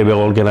be very well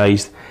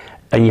organised,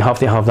 and you have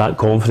to have that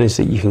confidence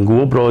that you can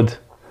go abroad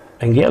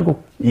and get a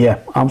goal. Yeah,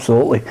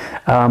 absolutely.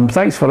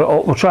 Thanks for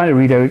it. We're trying to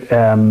read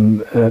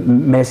out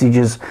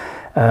messages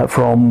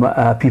from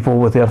people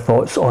with their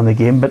thoughts on the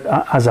game, but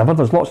as ever,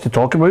 there's lots to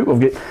talk about.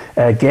 We've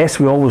got guests.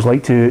 We always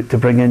like to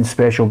bring in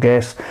special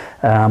guests,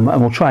 and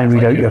we'll try and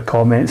read out your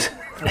comments.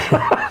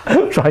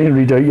 Try and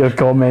read out your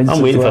comments.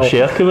 I'm waiting for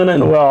Cher coming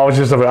in. Well, I was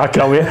just about, I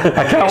can't wait.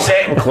 I can't.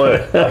 Second clue.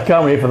 I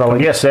can't wait for the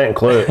link. Yes, second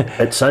clue.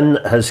 It's in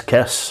his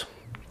kiss.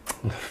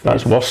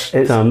 That's worse.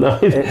 It's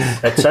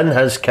It's in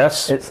his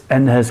kiss. It's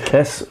in his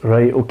kiss.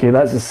 Right. Okay.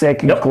 That's the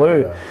second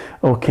clue.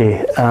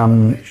 Okay.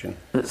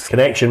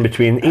 Connection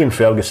between Ian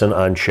Ferguson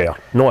and Cher.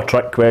 No a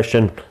trick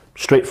question.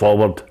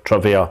 Straightforward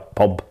trivia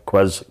pub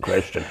quiz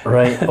question.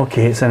 Right.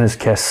 Okay. It's in his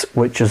kiss,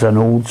 which is an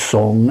old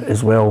song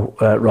as well,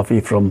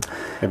 Ruffy, from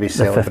maybe the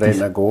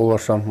celebrating 50s. a goal or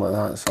something like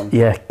that.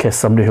 Yeah, kiss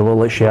somebody who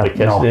looks like Cher.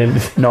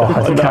 No,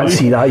 I can't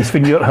see that. He's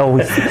from Newt Hill.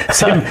 It's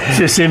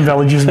the same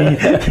village as me.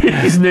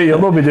 He's new.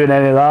 You'll not be doing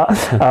any of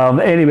that.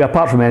 Anyway,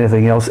 apart from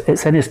anything else,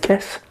 it's in his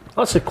kiss.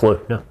 That's a clue.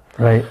 Yeah.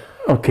 Right.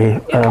 Okay.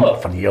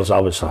 For years I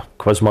was a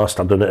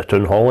quizmaster doing it at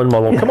Town Hall in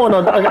Motherwell. Come on,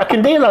 I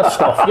can do that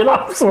stuff, you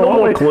know. No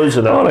more clues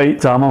in it. All right,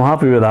 Tam, I'm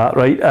happy with that.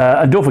 Right,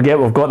 and don't forget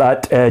we've got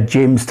that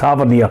James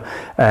Tavernier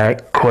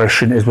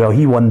question as well.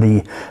 He won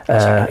the.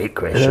 That's a great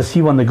question.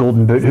 He won the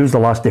Golden Boot. Who's the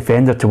last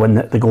defender to win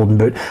the Golden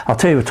Boot? I'll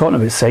tell you, we're talking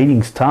about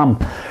signings, Tam.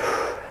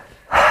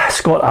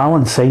 Scott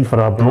Allen signed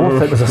for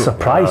Arbroath. It was a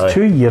surprise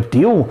 2-year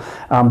deal.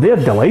 They're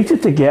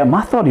delighted to get him.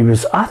 I thought he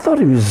was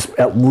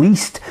at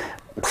least.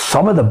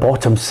 Some of the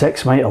bottom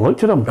six might have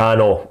looked at him. I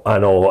know.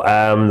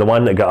 The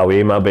one that got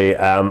away, maybe.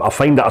 I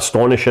find it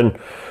astonishing,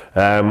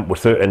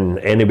 without in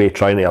any way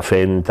trying to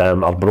offend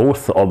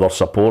Arbroath or their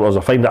supporters. I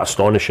find it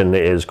astonishing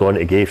that he's gone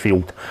to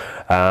Gayfield.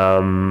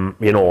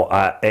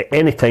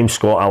 Any time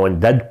Scott Allen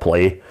did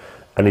play,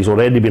 and he's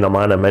already been a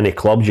man of many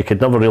clubs, you could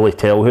never really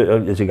tell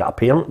has he got a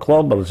parent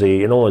club, or is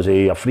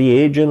he a free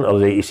agent, or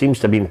he seems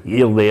to be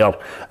here, there,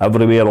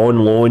 everywhere on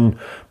loan.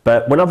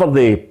 But whenever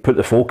they put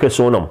the focus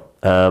on him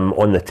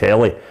on the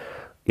telly,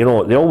 they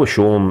always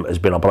show him as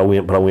being a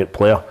brilliant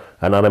player.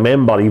 And I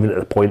remember even at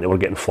the point they were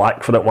getting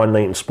flack for it one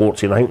night in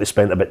sports, and I think they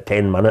spent about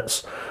 10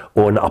 minutes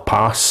on a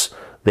pass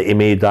that he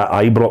made at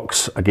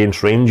Ibrox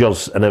against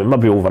Rangers, and it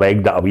maybe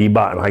over-egged it a wee bit,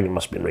 and I think it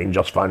must have been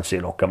Rangers fans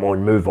saying, oh come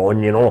on, move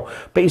on,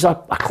 But he's a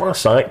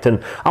class act,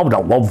 and I would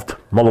have loved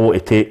Motherwell to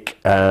take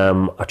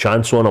a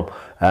chance on him.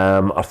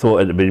 I thought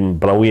it would have been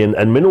brilliant,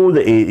 and we know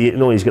that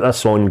he's got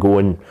this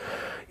ongoing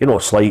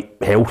slight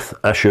health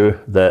issue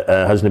that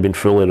hasn't been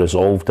fully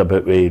resolved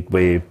about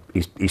with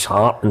his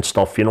heart and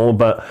stuff,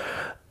 but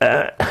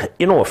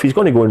if he's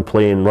going to go and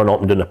play and run up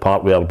and down the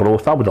park with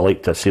Arbroath, I would have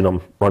liked to have seen him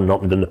run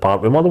up and down the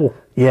park with Motherwell.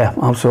 Yeah,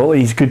 absolutely.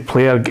 He's a good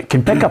player,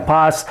 can pick a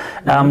pass.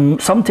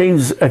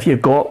 Sometimes if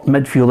you've got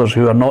midfielders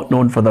who are not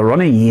known for the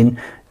running, Ian,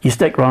 you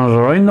stick runners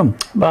around them.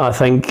 But I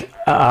think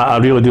I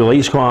really do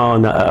like Scott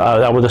Allen.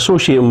 I would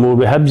associate him more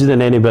with Hibs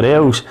than anybody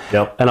else.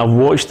 Yep. And I've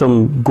watched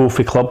him go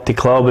from club to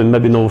club and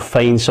maybe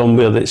find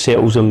somewhere that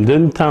settles him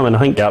down, Tam. And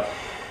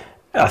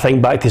I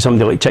think back to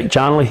somebody like Chick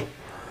Chanley.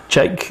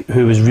 Chick,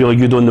 who was really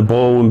good on the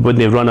ball and when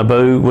they run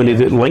about, when they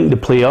linked the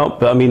play up.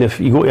 But I mean, if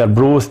you go to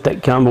Arbroath,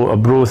 Dick Campbell at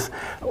Arbroath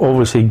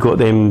obviously got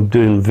them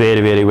doing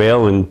very, very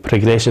well and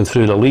progressing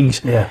through the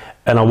leagues. Yeah.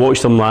 And I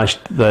watched them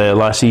the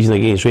last season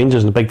against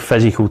Rangers, in a big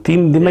physical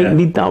team. They might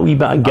need that wee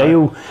bit of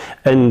guile.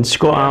 And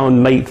Scott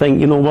Allen might think,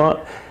 you know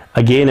what?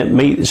 Again,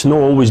 it's not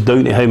always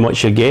down to how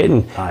much you're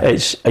getting.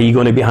 It's, are you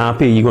going to be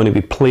happy? Are you going to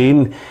be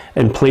playing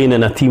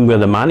in a team where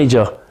the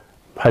manager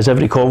has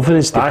every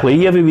confidence to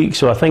play every week?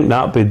 So I think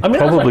that would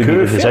probably be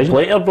the decision.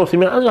 That's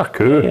a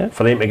coup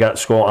for them to get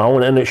Scott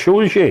Allen, and it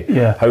shows you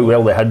how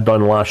well they had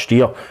done last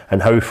year,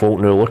 and how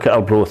folk now look at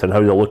Arbroath and how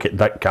they look at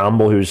Dick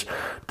Campbell, who's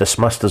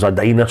dismissed as a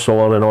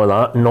dinosaur and all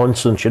that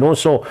nonsense,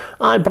 So,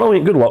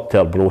 brilliant. Good luck to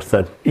Arbroath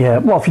then. Yeah,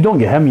 well, if you don't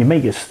get him, you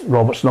might get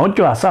Robert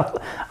Snodgrass.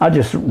 I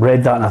just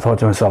read that and I thought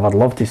to myself, I'd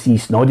love to see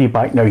Snoddy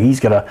back now. He's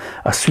got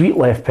a sweet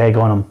left peg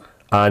on him.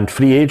 And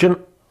free agent.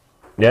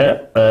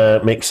 Yeah,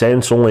 makes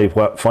sense. Only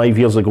 5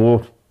 years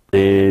ago,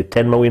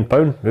 £10 million.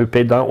 Who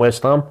paid that?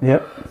 West Ham.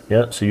 Yep.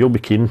 Yeah. So you'll be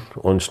keen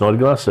on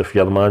Snodgrass if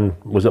your man,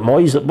 was it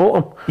Moyes that bought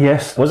him?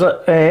 Yes. Was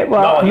it?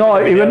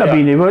 No, he wouldn't have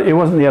been. He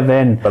wasn't there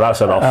then. But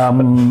that's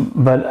enough.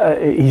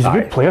 But he's a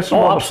good player.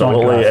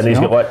 Absolutely. And he's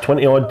got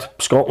 20 odd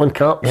Scotland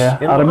caps. Yeah.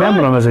 I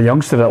remember him as a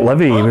youngster at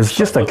Livy. He was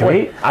just a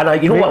great. And I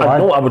know what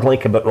I would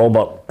like about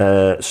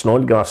Robert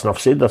Snodgrass, and I've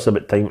said this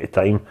about time to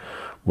time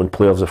when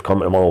players have come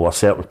to him, a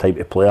certain type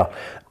of player.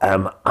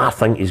 I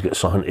think he's got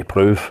something to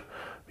prove.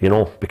 you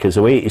know, because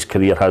the way his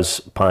career has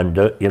panned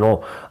out, you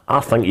know, I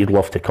think he'd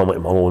love to come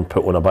into Motherwell and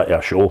put on a bit of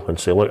a show and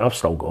say, look, I've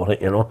still got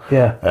it, you know.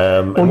 Yeah.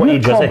 And what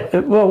age is he?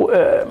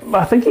 Well,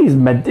 I think he's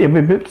about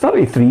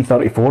 33,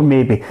 34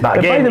 maybe. But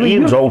again, he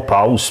was all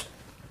pals.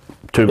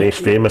 Two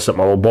most famous at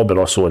Motherwell, Bobby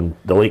Russell and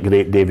the late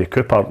great Davy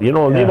Cooper. You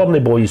know, they weren't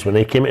the boys when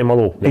they came to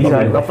Motherwell. They were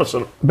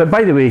magnificent. But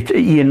by the way,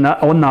 Ian,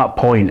 on that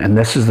point, and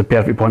this is the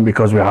perfect point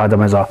because we had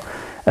him as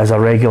a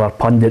regular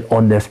pundit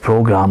on this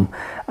programme,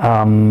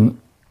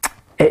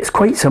 it's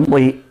quite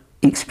simply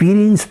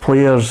experienced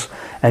players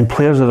and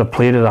players that have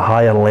played at a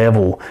higher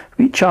level.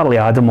 We had Charlie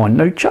Adam on.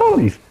 Now,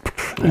 Charlie,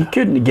 you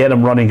couldn't get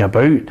him running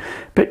about,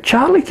 but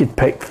Charlie could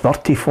pick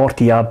 30,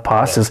 40 yard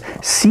passes,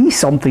 see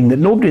something that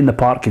nobody in the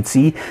park could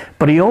see,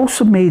 but he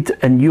also made,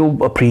 and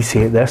you'll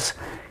appreciate this,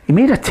 he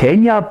made a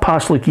 10-yard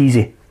pass look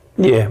easy.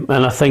 Yeah,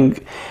 and I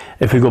think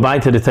if we go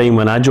back to the time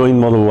when I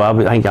joined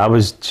Motherwell, I think I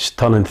was just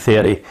turning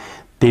 30.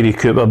 Davy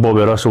Cooper,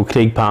 Bobby Russell,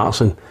 Craig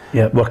Patterson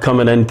were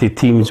coming into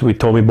teams with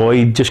Tommy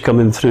Boyd just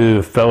coming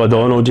through, Phil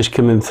O'Donnell just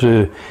coming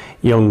through,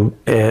 young,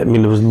 I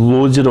mean, there was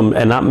loads of them,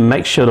 and that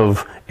mixture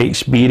of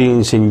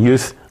experience and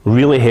youth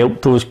really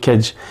helped those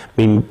kids.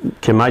 I mean,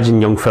 can you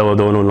imagine young Phil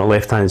O'Donnell on the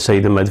left hand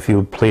side of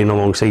midfield playing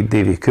alongside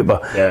Davy Cooper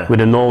with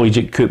the knowledge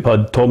that Cooper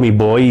had. Tommy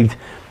Boyd,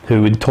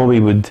 Tommy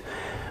would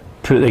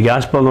put the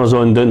gas burners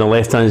on down the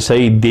left hand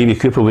side. Davy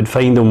Cooper would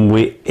find him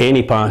with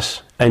any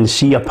pass and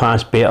see a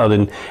pass better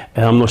than,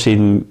 and I'm not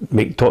saying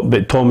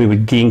but Tommy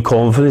would gain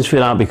confidence for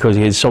that because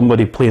he had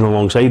somebody playing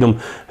alongside him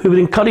who would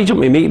encourage him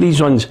to make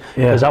these runs,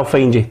 because I'll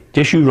find you,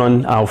 just you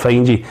run, I'll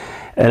find you.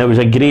 And it was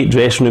a great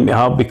dressing room to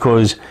have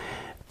because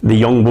the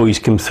young boys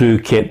come through,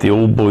 kept the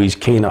old boys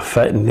kind of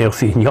fit and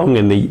healthy and young,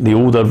 and the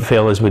older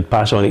fellas would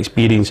pass on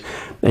experience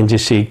and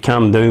just say,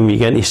 calm down, we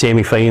get into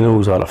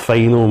semi-finals or a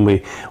final and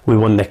we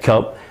won the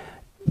cup,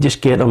 just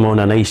get them on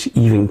a nice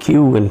even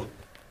keel. And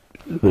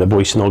the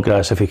boy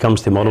Snodgrass, if he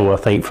comes to Motherwell, I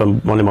think from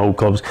one of my old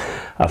clubs,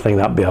 I think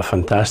that'd be a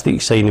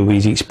fantastic signing with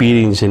his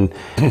experience and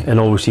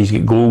obviously he's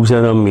got goals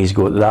in him, he's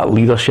got that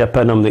leadership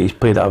in him that he's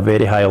played at a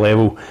very high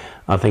level.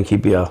 I think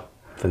he'd be a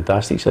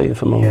fantastic signing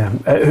for Motherwell.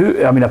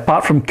 Yeah, I mean,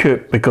 apart from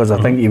Coop, because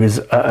I think he was,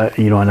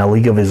 you know, in a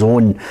league of his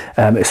own,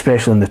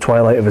 especially in the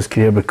twilight of his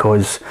career,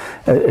 because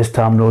as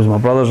Tam knows, my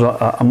brother's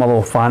a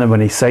Motherwell fan, and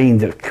when he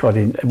signed,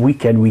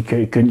 week in, week out,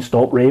 he couldn't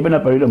stop raving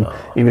about him.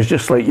 He was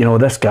just like, you know,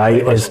 this guy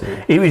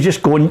he was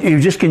just going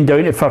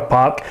down to Fir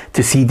Park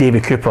to see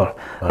David Cooper.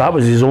 That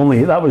was his only.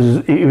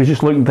 He was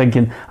just looking,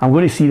 thinking, I'm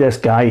going to see this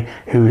guy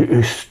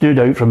who stood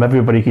out from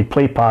everybody. He could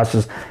play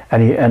passes,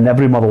 and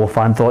every Motherwell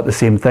fan thought the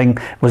same thing.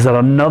 Was there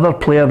another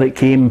player that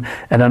came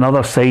in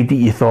another side that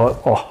you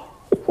thought, oh,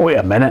 wait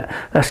a minute,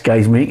 this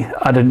guy's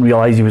I didn't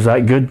realise he was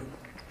that good?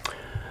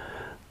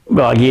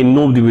 Well, again,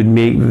 nobody would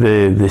make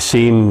the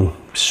same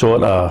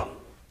sort of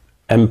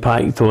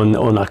impact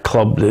on a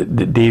club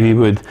that Davy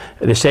would.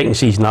 The second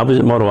season I was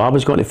at Motherwell, I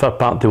was going to Fir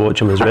Park to watch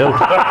him as well.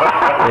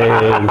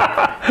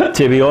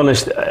 To be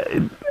honest,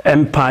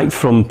 impact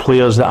from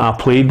players that I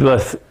played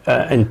with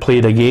and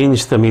played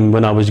against. I mean,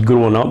 when I was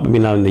growing up, I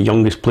mean, I'm the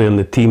youngest player in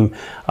the team.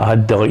 I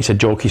had the likes of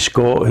Jockey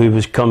Scott, who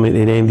was coming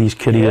to the end of his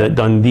career at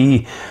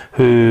Dundee,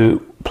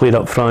 who played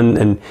up front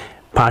and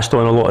passed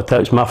on a lot of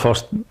tips. My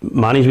first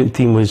management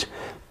team was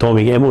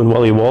Tommy Gemmell and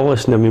Willie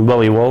Wallace, and I mean,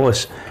 Willie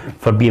Wallace,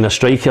 for being a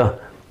striker,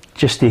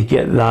 just to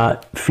get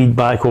that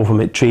feedback off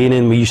him at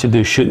training. We used to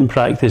do shooting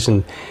practice,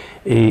 and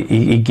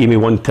he gave me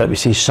one tip. He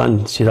says, son,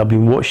 he says, I've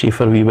been watching you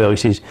for a wee while. He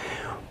says,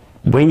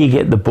 when you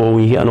get the ball,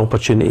 you get an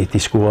opportunity to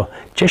score,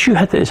 just you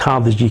hit it as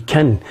hard as you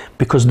can,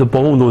 because the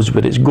ball knows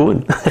where it's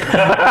going.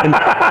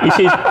 And he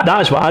says,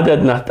 that's what I did,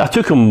 and I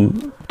took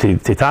him to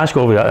task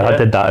over it. I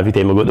did that every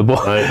time I got the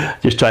ball.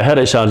 Just try to hit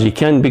it as hard as you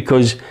can,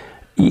 because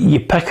you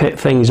pick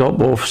things up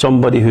off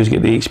somebody who's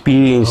got the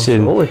experience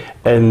and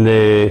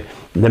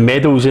the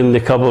medals in the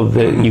cupboard,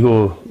 that you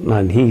go,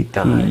 man,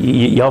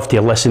 you have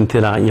to listen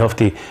to that, and you have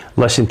to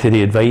listen to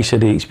the advice of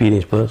the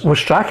experienced players. Was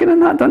Strachan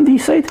in that Dundee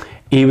side?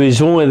 He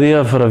was only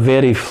there for a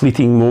very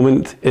fleeting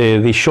moment.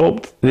 They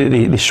swapped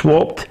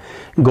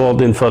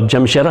Gordon for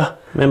Jim Shearer.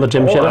 Remember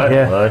Jim Shearer?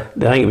 Yeah.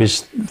 I think it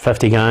was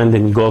 50 grand,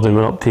 and Gordon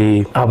went up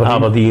to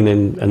Aberdeen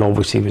and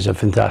obviously was a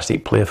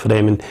fantastic player for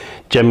them. And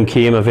Jim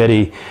came, a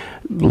very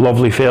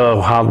lovely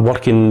fellow,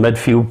 hard-working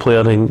midfield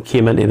player, and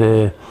came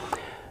into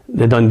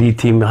the Dundee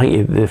team. I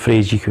think the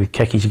phrase, you could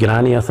kick his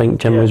granny, I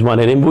think Jim was one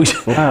of them boys.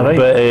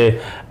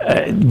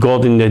 But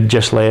Gordon had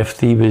just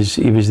left. He was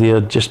there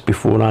just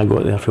before I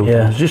got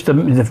there. Just the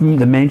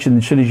mention,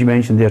 as soon as you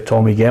mentioned there,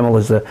 Tommy Gemmell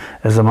as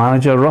the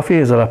manager. Ruffy,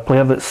 is there a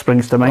player that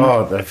springs to mind?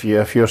 Oh, if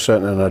you're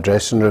sitting in a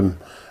dressing room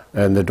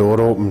and the door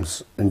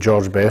opens and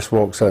George Best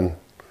walks in,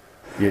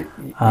 you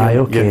know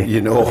you're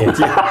getting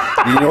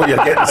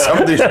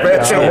somebody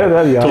special.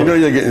 You know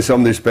you're getting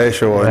somebody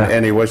special,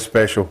 and he was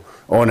special.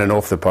 On and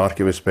off the park,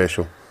 he was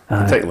special.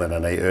 Particularly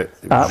on a night out,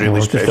 it was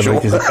really special.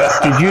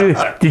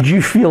 Did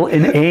you feel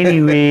in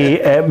any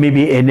way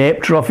maybe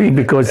inept, Ruffy,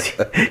 because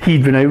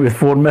he'd been out with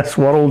 4 Miss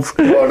Worlds?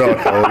 Oh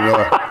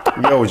no.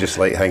 You always just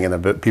like hanging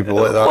about people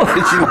like that,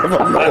 because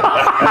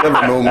you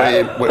never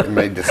know what you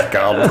might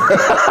discard.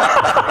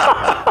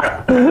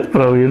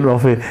 Brilliant,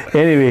 Ruffy.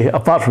 Anyway,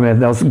 apart from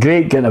anything else,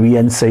 great getting a wee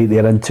insight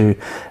there into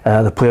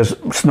the players.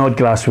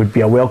 Snodgrass would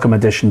be a welcome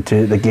addition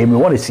to the game. We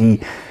want to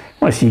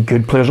see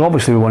good players.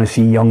 Obviously, we want to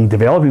see young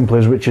developing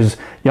players, which is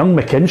young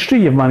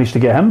McKinstry. You've managed to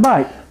get him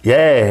back.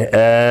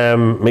 Yeah,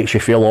 makes you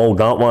feel old,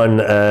 that one.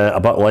 A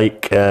bit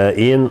like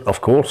Ian, of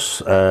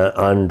course,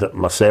 and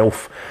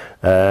myself.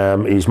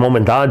 His mum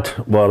and dad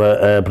were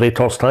at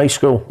Braithurst High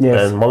School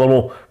in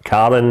Motherwell,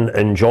 Karen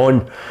and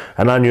John,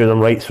 and I knew them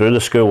right through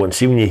the school. And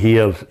see, when you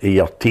hear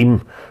your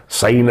team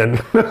signing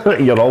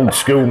your old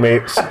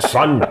schoolmate's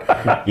son,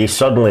 you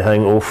suddenly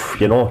think, oh,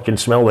 you know, you can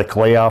smell the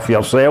clay off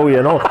yourself,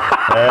 you know.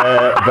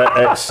 But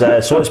it's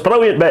so it's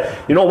brilliant. But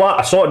you know what?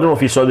 I don't know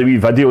if you saw the wee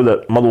video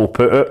that Motherwell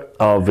put out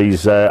of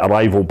his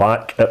arrival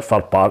back at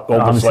Fir Park.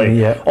 Obviously,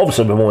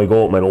 we've only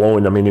got him in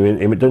loan. I mean,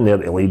 he went down there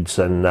to Leeds,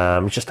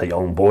 and he's just a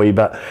young boy.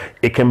 But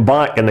he came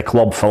back, and the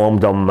club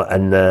filmed him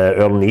in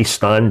our East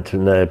stand,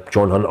 in the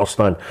John Hunter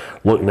stand,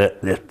 looking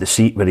at the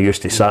seat where he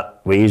used to sit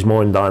with his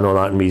mum and dad and all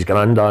that, and with his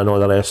granddad and all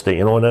the rest of it.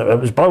 You know, and it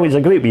was brilliant. It's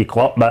a great wee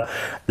club. But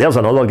there's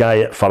another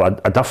guy for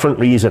a different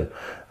reason.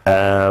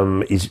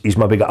 He's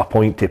maybe got a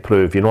point to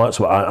prove, you know. That's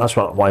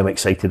why I'm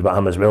excited about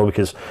him as well,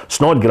 because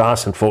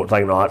Snodgrass and folk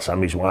think, no, that's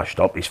him, he's washed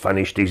up, he's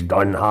finished, he's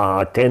done.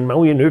 10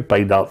 million, who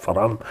paid that for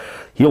him?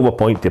 He'll have a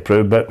point to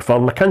prove. But for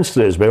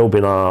McKinstry as well,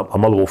 being a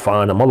Motherwell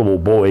fan, a Motherwell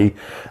boy,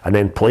 and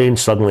then playing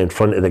suddenly in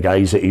front of the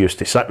guys that he used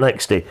to sit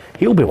next to,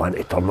 he'll be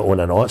wanting to turn it on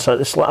and on.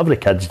 It's like every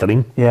kid's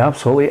dream. Yeah,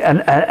 absolutely.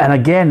 And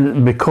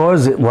again,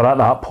 because we're at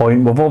that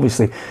point,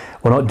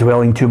 we're not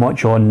dwelling too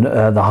much on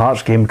the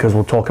Hearts game, because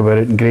we'll talk about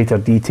it in greater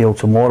detail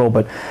tomorrow.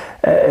 But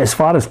as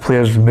far as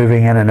players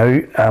moving in and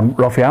out,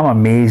 Ruffy, I'm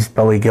amazed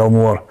Billy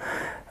Gilmore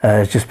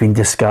has just been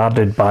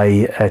discarded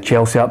by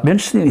Chelsea. It'll be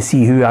interesting to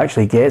see who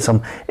actually gets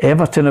him.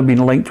 Everton have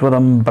been linked with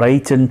him,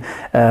 Brighton.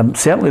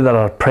 Certainly there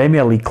are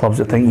Premier League clubs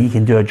that think he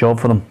can do a job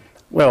for them.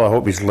 Well, I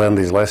hope he's learned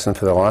his lesson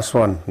for the last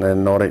one.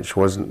 Norwich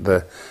wasn't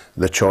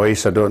the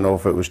choice. I don't know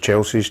if it was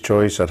Chelsea's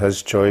choice or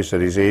his choice or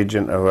his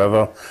agent or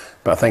whoever,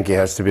 but I think he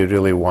has to be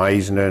really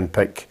wise now and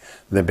pick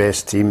the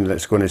best team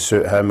that's going to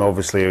suit him.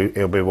 Obviously,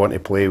 he'll be wanting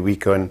to play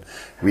week on,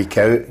 week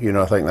out. You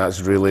know, I think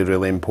that's really,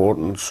 really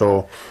important.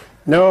 So,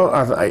 no,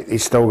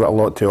 he's still got a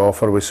lot to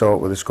offer. We saw it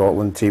with the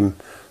Scotland team.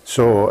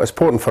 So it's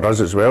important for us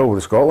as well with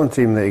the Scotland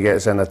team that he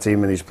gets in a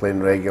team and he's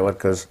playing regular,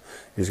 because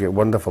he's got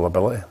wonderful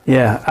ability.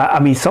 Yeah,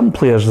 I mean, some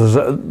players,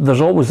 there's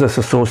always this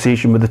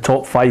association with the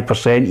top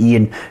 5%,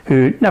 Ian,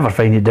 who never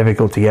find it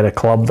difficult to get a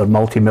club. They're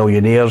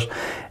multi-millionaires.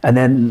 And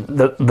then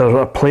there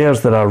are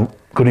players that are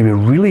going to be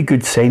really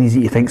good signings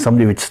that you think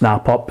somebody would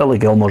snap up. Billy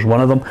Gilmore's one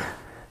of them.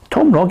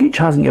 Tom Rogic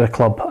hasn't got a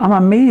club. I'm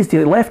amazed.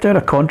 He left out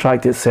a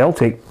contract at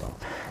Celtic.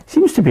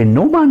 Seems to be in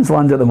no man's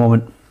land at the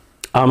moment.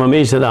 I'm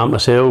amazed at that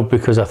myself,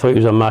 because I thought he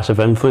was a massive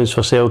influence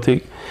for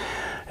Celtic.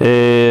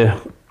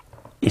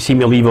 He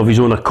seemed to leave of his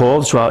own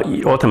accord, so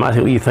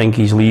automatically you think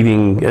he's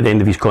leaving at the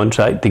end of his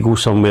contract to go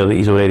somewhere that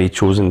he's already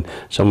chosen,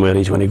 somewhere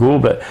he's going to go.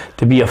 But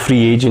to be a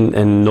free agent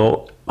and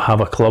not have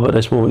a club at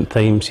this moment in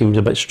time seems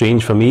a bit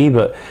strange for me.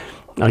 But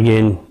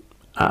again,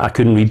 I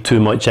couldn't read too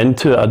much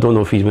into it. I don't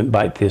know if he's went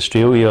back to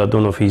Australia. I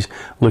don't know if he's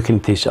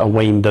looking to sort of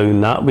wind down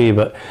that way.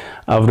 But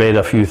I've read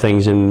a few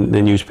things in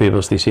the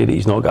newspapers. They say that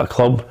he's not got a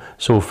club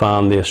so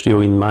far, and the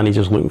Australian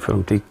manager's looking for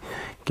him to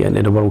get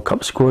into the World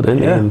Cup squad.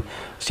 And it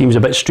seems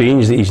a bit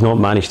strange that he's not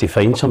managed to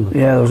find something.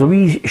 Yeah, there was a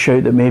wee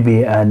shout that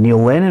maybe Neil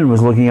Lennon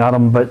was looking at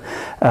him, but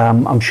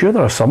I'm sure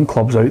there are some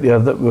clubs out there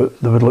that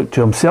would look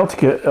to him.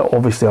 Celtic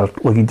obviously are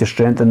looking to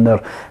strengthen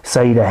their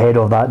side ahead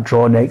of that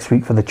draw next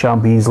week for the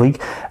Champions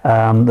League.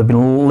 They've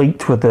been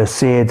linked with the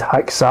Sead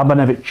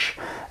Haksabanovic.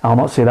 I'll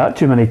not say that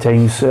too many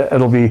times.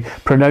 It'll be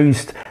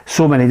pronounced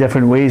so many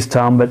different ways,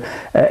 Tam, but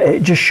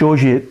it just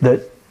shows you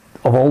that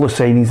of all the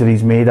signings that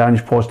he's made,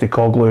 Ange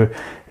Postecoglou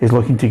is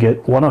looking to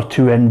get one or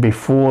two in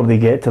before they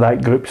get to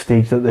that group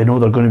stage that they know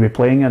they're going to be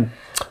playing in.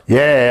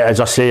 Yeah, as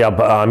I say,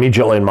 I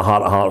immediately in my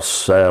heart of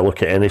hearts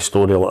look at any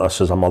story like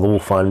this as a Motherwell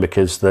fan,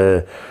 because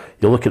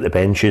you look at the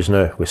benches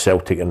now with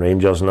Celtic and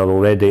Rangers, and they're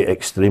already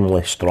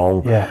extremely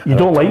strong. Yeah, you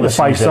don't like the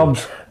 5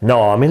 subs.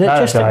 No, I mean,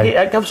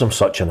 it gives them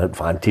such an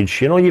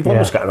advantage. You know, you've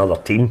almost got another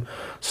team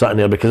sitting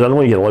there, because I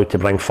know you're allowed to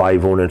bring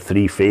 5 on in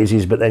 3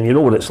 phases, but then you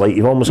know what it's like.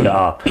 You've almost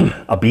got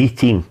a B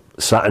team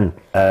sitting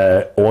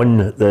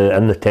in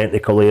the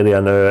technical area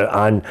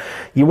now, and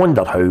you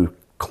wonder how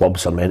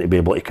clubs are meant to be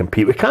able to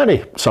compete. We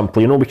can't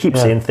simply, we keep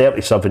saying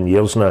 37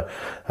 years now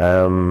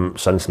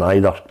since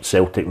neither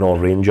Celtic nor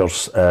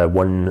Rangers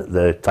won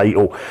the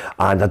title,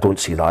 and I don't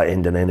see that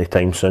ending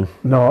anytime soon.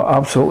 No,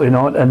 absolutely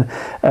not. And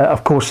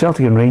of course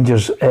Celtic and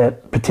Rangers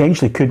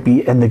potentially could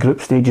be in the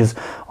group stages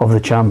of the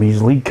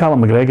Champions League.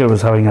 Callum McGregor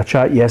was having a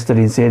chat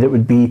yesterday and said it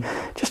would be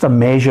just a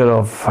measure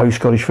of how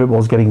Scottish football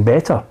is getting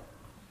better.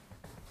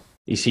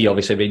 You see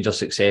obviously Rangers'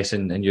 success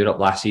in Europe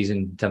last season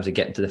in terms of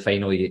getting to the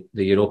final, the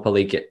Europa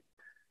League.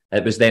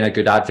 It was then a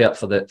good advert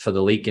for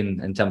the league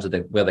in terms of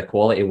where the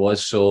quality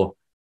was. So,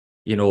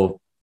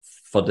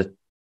 for the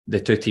the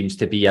two teams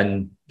to be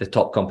in the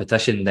top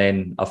competition,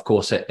 then of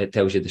course it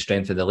tells you the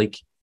strength of the league.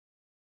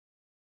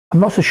 I'm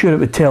not so sure it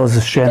would tell us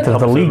the strength of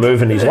the league.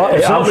 Moving his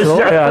lips.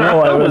 Absolutely, I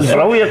know. It was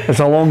brilliant. It's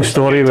a long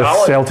story with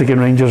Celtic and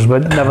Rangers,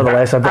 but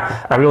nevertheless,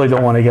 I really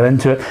don't want to get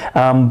into it.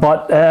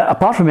 But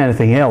apart from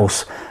anything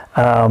else,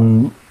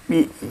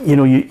 you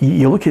know,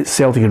 you look at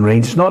Celtic and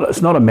Rangers.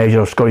 It's not a measure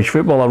of Scottish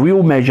football. A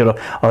real measure of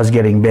us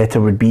getting better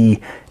would be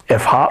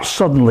if Hearts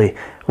suddenly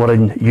were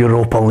in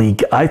Europa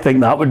League. I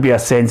think that would be a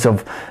sense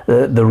of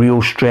the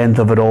real strength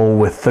of it all.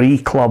 With 3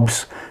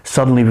 clubs,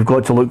 suddenly we've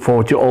got to look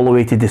forward to all the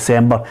way to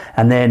December,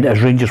 and then,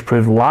 as Rangers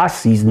proved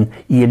last season,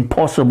 Ian,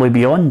 possibly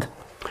beyond.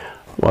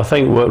 Well, I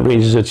think what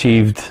Rangers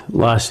achieved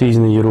last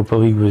season in the Europa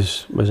League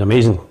was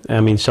amazing.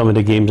 I mean, some of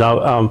the games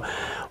out.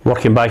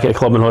 Working back at a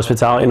club in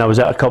hospitality, and I was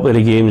at a couple of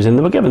the games, and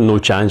they were given no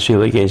chance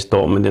really against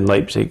Dortmund and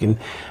Leipzig. And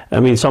I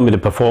mean, some of the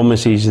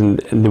performances and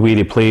the way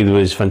they played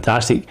was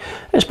fantastic,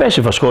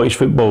 especially for Scottish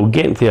football.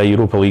 Getting to a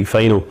Europa League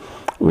final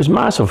was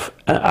massive.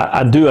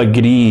 I do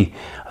agree.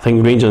 I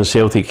think Rangers and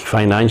Celtic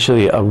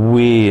financially are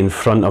way in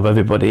front of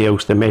everybody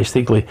else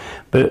domestically,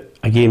 but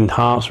again,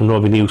 Hearts and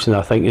Robbie Neilson,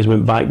 I think, has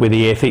went back with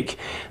the ethic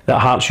that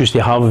Hearts used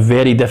to have.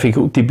 Very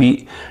difficult to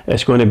beat.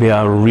 It's going to be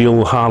a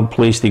real hard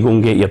place to go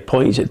and get your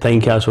points at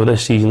Tynecastle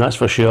this season, that's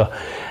for sure.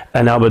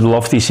 And I would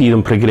love to see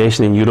them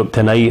progressing in Europe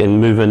tonight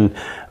and moving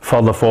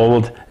further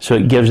forward, so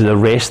it gives the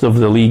rest of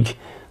the league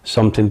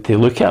something to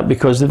look at,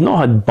 because they've not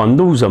had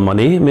bundles of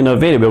money. I mean, a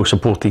very well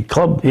supported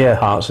club,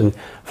 Hearts, and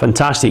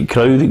fantastic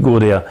crowd that go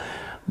there.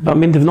 But I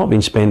mean, they've not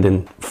been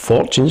spending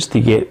fortunes to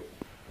get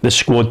the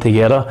squad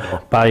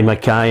together. Barry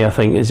Mackay, I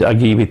think, I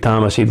agree with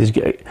Tam. I said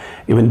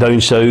he went down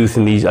south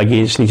and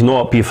he's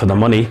not up here for the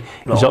money.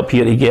 No. He's up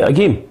here to get a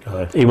game.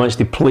 Right. He wants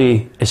to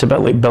play. It's a bit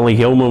like Billy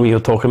Gilmour when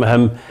you're talking about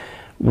him.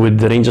 Would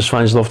the Rangers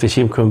fans love to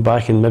see him come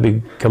back and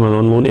maybe coming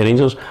on loan to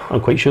Rangers? I'm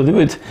quite sure they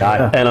would.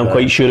 And I'm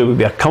quite sure it would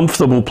be a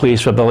comfortable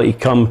place for Billy to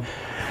come,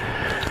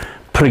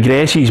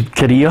 progress his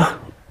career,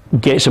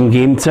 get some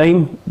game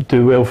time,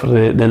 do well for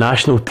the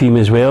national team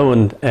as well,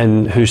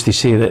 and who's to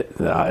say that,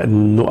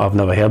 I've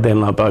never heard any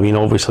of that, but I mean,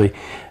 obviously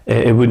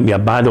it wouldn't be a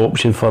bad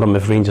option for him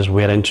if Rangers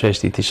were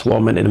interested to slot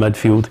him into the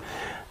midfield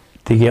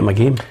to get him a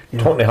game.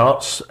 Talking to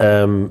Hearts,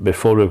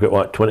 before we've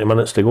got 20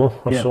 minutes to go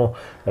or so,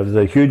 if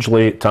the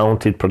hugely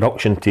talented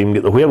production team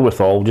get the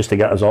wherewithal just to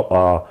get us up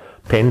a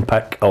pen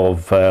pick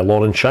of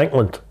Lawrence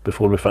Shankland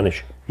before we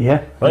finish.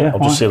 I'll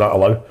just say that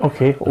aloud.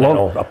 Okay.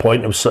 A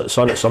point of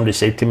somebody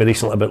said to me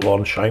recently about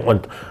Lawrence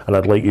Shankland, and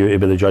I'd like you to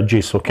be the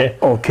judges. Okay,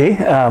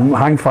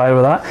 hang fire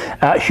with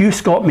that. Hugh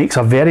Scott makes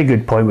a very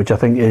good point, which I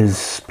think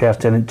is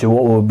pertinent to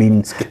what we've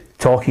been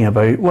talking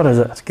about. What is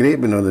it? It's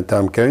great being on the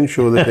Tam Cowan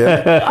show. I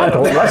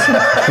don't listen.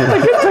 The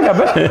good thing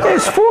about it,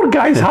 it's 4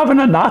 guys having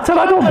a natter.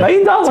 I don't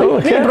mind that.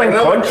 Bring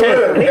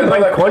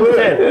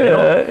content.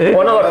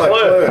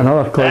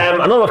 Another clue.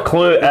 Another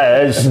clue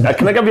is.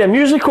 Can I give you a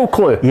musical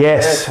clue?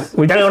 Yes.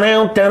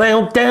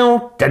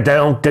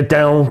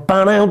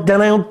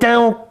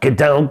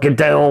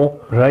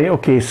 Right.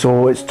 Okay.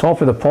 So it's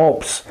Top of the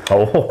Pops.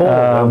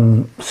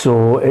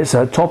 So it's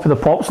a Top of the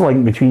Pops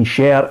link between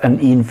Cher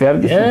and Ian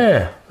Ferguson.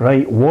 Yeah.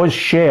 Right. Was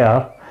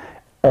Cher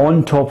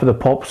on Top of the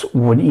Pops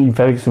when Ian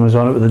Ferguson was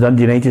on it with the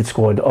Dundee United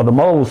squad, or the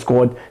Motherwell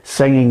squad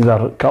singing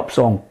their cup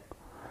song?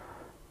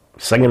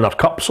 Singing their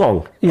cup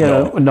song?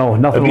 Yeah, no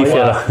nothing like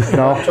that.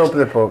 No. Top of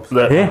the Pops.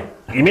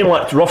 You mean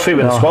like Ruffy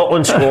with the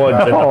Scotland squad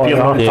and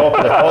appearing on Top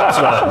of the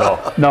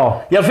Pops?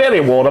 No. You're very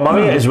warm. I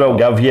might as well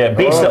give you.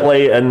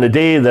 Basically, in the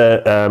day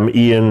that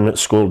Ian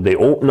scored the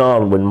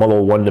opener when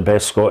Motherwell won the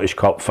best Scottish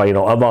Cup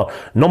final ever,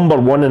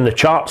 #1 in the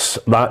charts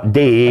that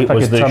day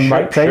was the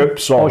Shoop Shoop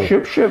song. Oh,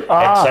 Shoop Shoop.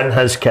 It's in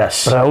his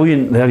kiss.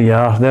 Brilliant. There you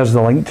are. There's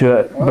the link to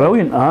it.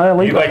 Brilliant. I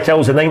like it. You got to tell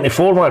us the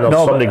 94 one, or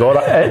somebody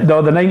got it?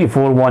 No, the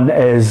 94 one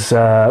is,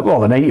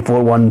 the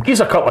 94 one. Here's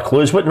a couple of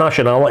clues. What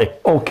nationality?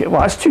 Okay,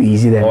 well, that's too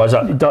easy then. Oh, is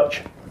it? Dutch.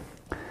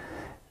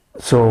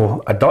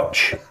 So a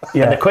Dutch,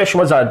 and the question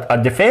was a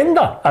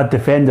defender. A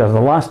defender,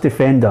 the last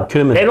defender.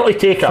 Koeman. Penalty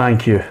taker.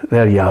 Thank you.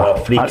 There you are.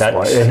 Free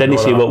kicks. Didn't he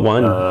say what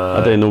one?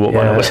 I don't know what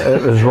one it was.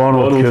 It was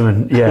Ronald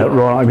Koeman. Yeah,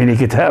 Ronald. I mean, he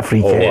could hit a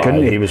free kick,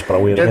 couldn't he? He was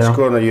brilliant. He did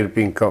score in a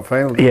European Cup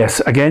final.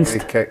 Yes, against.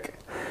 Free kick.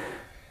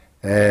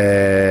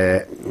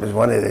 It was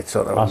one of the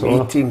sort of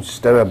wee teams,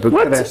 Steaua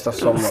Bucharest or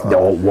something like that.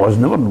 No, it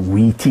wasn't. It wasn't a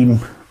wee team.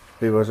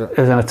 Who was it? It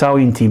was an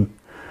Italian team.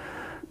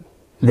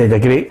 They had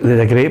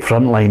a great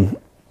front line.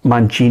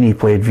 Mancini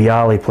played,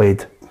 Vialli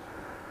played.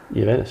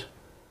 Juventus.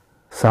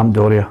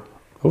 Sampdoria.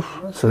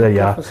 Oof. So there you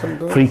are.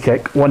 Free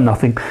kick,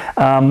 1-0.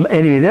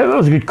 Anyway, that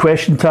was a good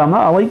question, Tam.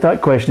 I like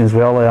that question as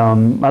well.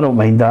 I don't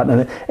mind that.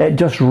 And it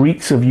just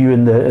reeks of you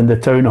in the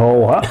town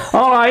hall. Huh?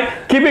 All right,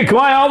 keep it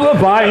quiet out of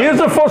the pie. Here's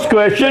the first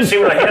question. See,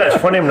 when I hear it,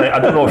 it's funny. I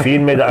don't know if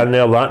Ian made it in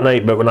there that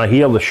night, but when I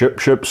hear the Shoop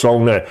Shoop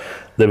song now,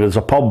 there was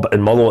a pub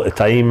in Motherwell at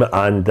the time,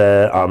 and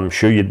I'm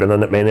sure you'd been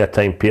in it many a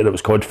time, Peter. It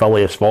was called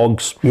Phileas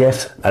Fogg's.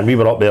 Yes. And we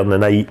were up there on the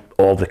night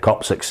of the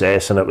Cup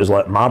success, and it was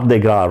like Mardi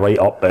Gras right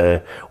up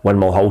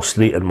Windmill Hall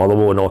Street in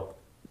Motherwell, and all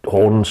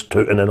horns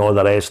tooting and all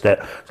the rest of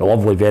it. It's a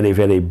lovely, very,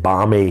 very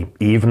balmy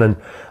evening.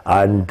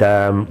 And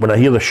when I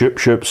hear the Shoop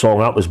Shoop song,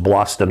 that was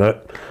blasting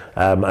out.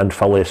 And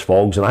Phileas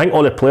Fogg's, and I think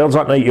all the players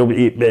that night,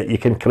 you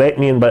can correct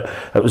me, but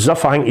it was as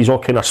if I think he's all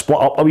kind of split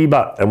up a wee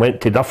bit and went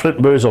to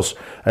different boozers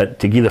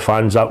to give the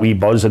fans that wee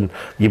buzz, and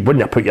you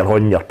wouldn't have put your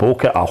hand in your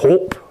pocket, I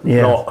hope.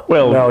 Yeah. Not.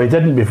 Well, he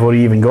didn't before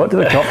he even got to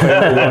the cup.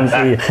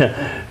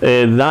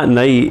 That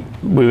night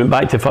we went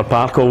back to Fir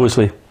Park,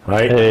 obviously.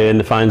 Right. And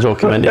the fans all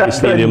came into the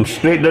stadium.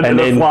 Straight into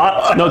the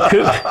flat. No,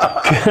 Coop.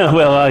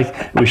 Well,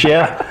 we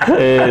share.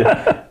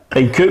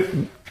 And Coop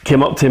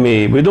came up to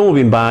me. We'd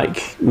only been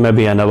back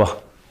maybe an hour.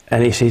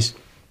 And he says,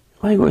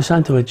 why go to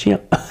Santo Lucia?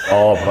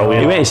 Oh,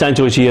 brilliant. He went to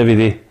Santo Lucia every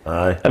day.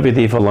 Aye. Every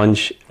day for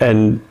lunch.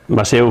 And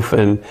myself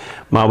and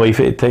my wife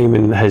at the time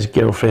and his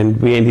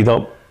girlfriend, we ended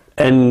up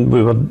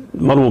we were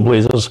Motherwell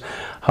Blazers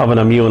having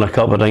a meal and a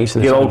couple of drinks.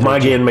 Your old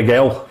Maggie and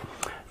Miguel.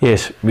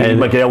 Yes.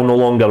 Miguel no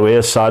longer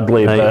wears,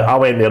 sadly, but I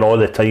went there all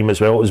the time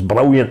as well. It was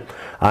brilliant.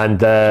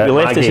 And we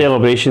left Maggie, the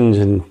celebrations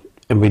and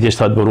we just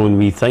had our own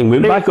wee thing. We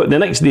went back the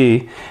next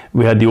day.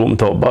 We had the open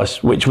top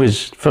bus, which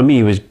was for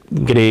me was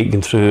great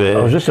going through.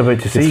 I was just about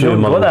to say you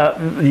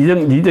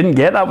didn't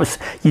get that.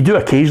 You do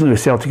occasionally with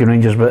Celtic and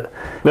Rangers, but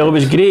well, it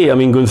was great. I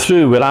mean, going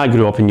through where I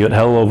grew up in Ute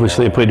Hill,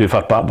 obviously, I played with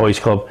Fir Park Boys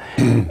Club,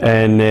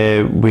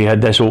 and we had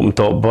this open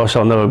top bus.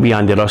 I'll never. Wee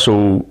Andy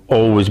Russell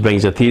always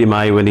brings a tear to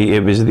my eye when he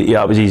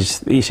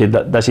said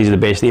that this is the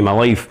best day of my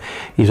life.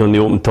 He's on the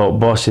open top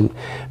bus, and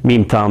me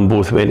and Tam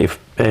both went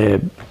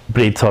to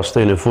Braidhurst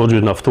down in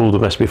Fordwood, and I've told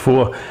him this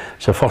before.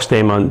 It's the first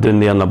time I'm down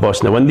there on the bus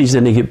and the windies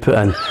didn't get put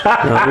in. You know what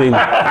I mean?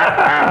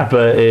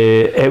 But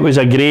it was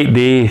a great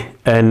day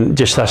and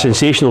just a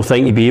sensational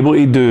thing to be able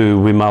to do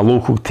with my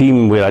local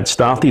team where I'd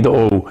started it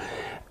all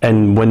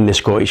and win the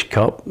Scottish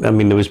Cup. I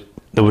mean,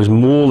 there was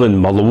more than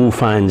Motherwell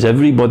fans.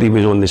 Everybody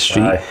was on the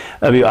street.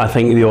 I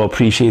think they all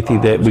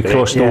appreciated that we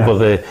crossed over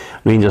the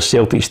Rangers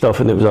Celtic stuff,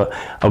 and it was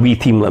a wee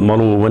team like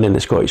Motherwell winning the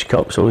Scottish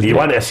Cup. So you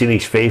want to see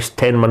his face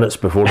 10 minutes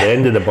before the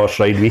end of the bus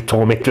ride. We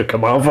Tommy took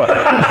him over.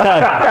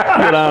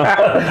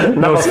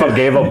 Never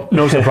forgave him.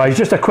 No surprise.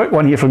 Just a quick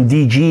one here from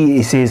DG.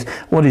 He says,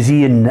 "What does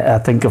Ian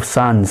think of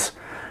Sands?"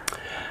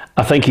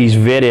 I think he's a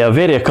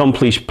very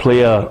accomplished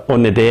player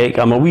on the deck.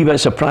 I'm a wee bit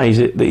surprised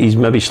that he's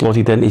maybe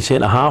slotted into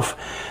centre half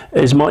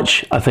as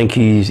much. I think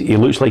he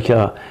looks like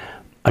a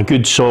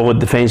good solid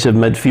defensive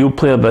midfield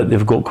player, but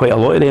they've got quite a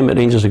lot of them at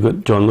Rangers. They've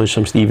got John Lewis,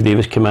 Steve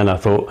Davis come in, I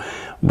thought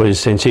was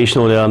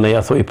sensational the other night.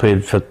 I thought he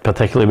played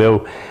particularly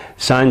well.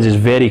 Sands is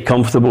very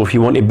comfortable if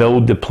you want to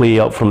build the play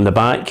up from the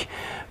back,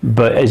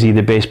 but is he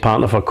the best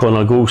partner for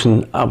Conor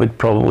Golson? I would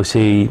probably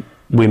say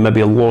we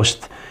maybe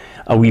lost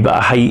a wee bit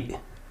of height.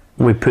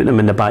 We put him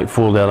in the back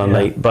four the other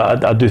night,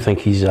 but I do think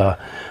he's a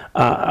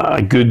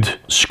good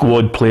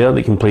squad player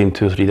that can play in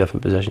 2 or 3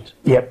 different positions.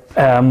 Yep.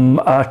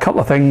 A couple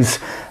of things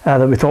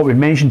that we thought we'd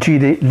mention to you.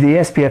 The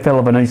SPFL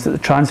have announced that the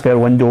transfer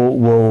window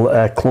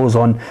will close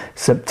on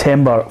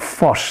September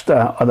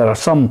 1st. There are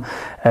some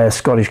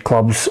Scottish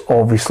clubs,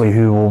 obviously,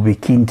 who will be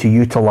keen to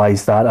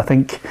utilise that. I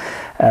think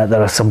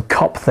there are some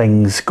cup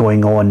things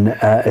going on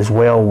as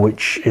well,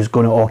 which is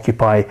going to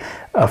occupy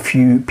a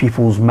few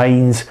people's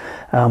minds.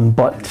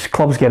 But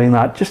clubs getting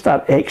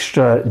that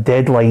extra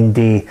deadline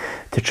day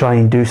to try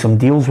and do some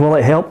deals. Will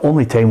it help?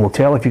 Only time will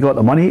tell. If you've got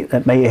the money,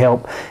 it might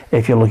help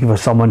if you're looking for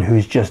someone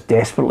who's just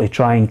desperately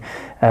trying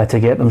to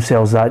get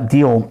themselves that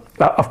deal.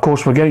 Of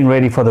course, we're getting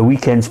ready for the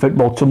weekend's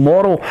football.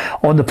 Tomorrow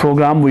on the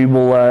programme, we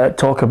will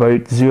talk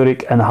about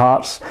Zurich and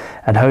Hearts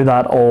and how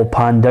that all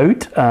panned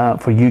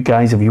out. For you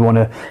guys, if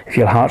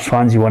you're Hearts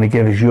fans, you want to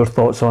give us your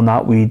thoughts on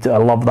that, we'd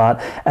love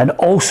that. And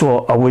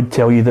also, I would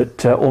tell you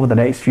that over the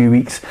next few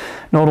weeks,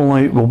 not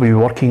only will we be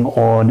working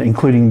on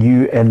including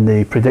you in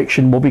the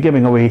prediction, we'll be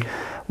giving away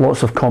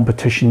lots of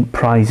competition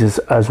prizes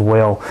as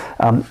well.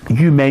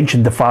 You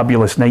mentioned the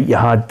fabulous night you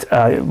had.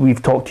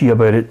 We've talked to you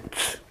about it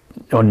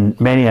on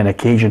many an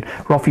occasion.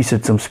 Ruffy's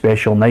had some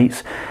special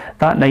nights.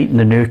 That night in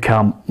the Nou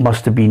Camp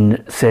must have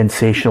been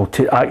sensational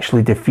to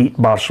actually defeat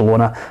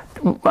Barcelona.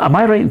 Am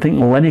I right in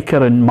thinking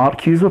Lineker and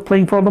Mark Hughes were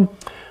playing for them?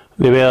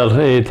 They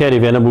were. Terry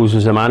Venables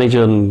was the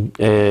manager, and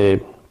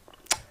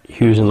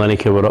Hughes and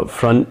Lineker were up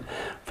front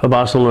for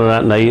Barcelona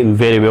that night, and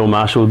very well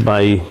marshalled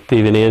by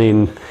David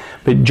Airy.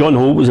 But John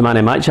Holt was the man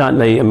of the match that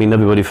night. I mean,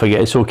 everybody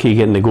forget it's okay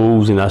getting the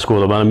goals, and I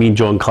scored the one. I mean,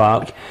 John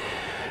Clark.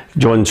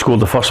 John scored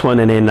the first one,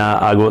 and then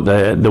I got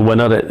the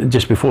winner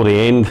just before the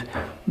end.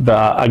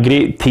 But a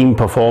great team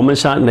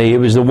performance that night. It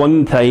was the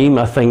one time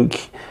I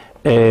think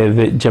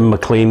that Jim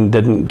McLean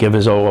didn't give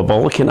us all a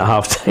bollocking at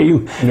half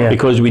time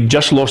because we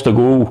just lost a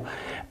goal,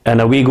 and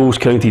away goals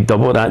counted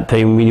double at that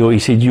time. He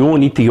said you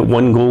only need to get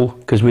one goal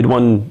because we'd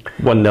won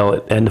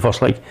 1-0 in the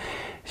first leg.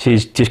 He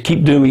says just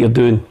keep doing what you're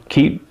doing,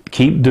 keep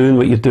doing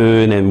what you're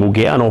doing, and we'll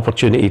get an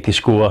opportunity to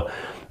score.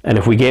 And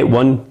if we get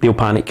one, they'll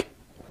panic.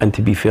 And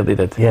to be fair, they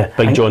did. Yeah.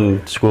 Big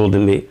John scored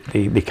and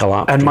they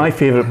collapsed. And my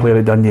favourite player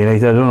at Dundee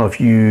United, I don't know if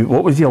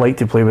what was he like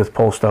to play with,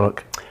 Paul Sturrock?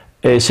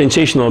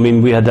 Sensational. I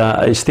mean, we had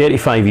it's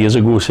 35 years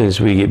ago since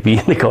we get beat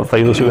in the cup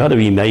final, so we had a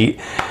wee night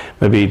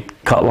maybe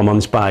a couple of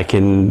months back,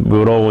 and we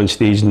were all on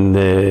stage in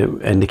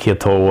the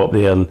Caird Hall up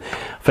there, and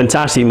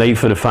fantastic night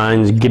for the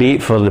fans,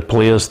 great for the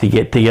players to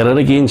get together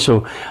again.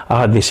 So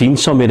I hadn't seen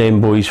some of them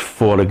boys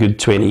for a good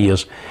 20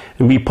 years,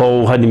 and wee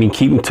Paul hadn't been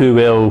keeping too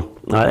well.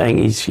 I think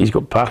he's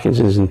got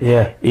Parkinson's, and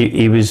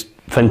he was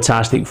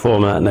fantastic for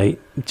me that night,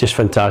 just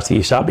fantastic.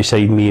 He sat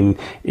beside me and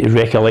he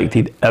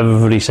recollected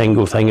every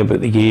single thing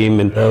about the game.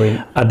 And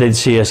brilliant. I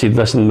said,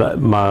 listen,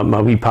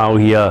 my wee pal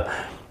here,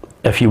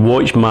 if you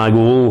watch my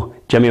goal,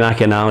 Jimmy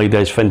McInally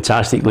does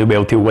fantastically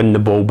well to win the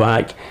ball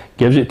back,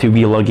 gives it to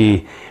wee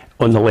Luggy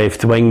on the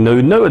left wing.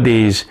 Now,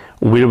 nowadays,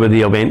 where would they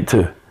have went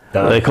to?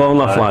 The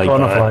corner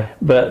flag.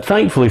 But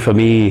thankfully for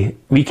me,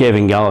 wee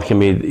Kevin Gallagher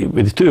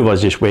the two of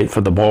us just went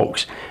for the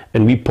box,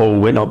 and wee Paul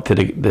went up to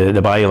the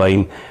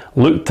byline,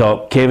 looked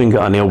up, Kevin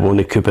got an elbow in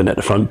the coupon at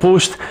the front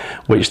post,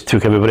 which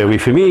took everybody away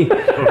from me.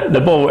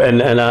 The ball,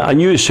 and I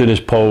knew as soon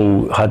as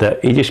Paul had it,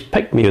 he just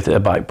picked me out at the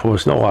back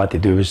post, and all I had to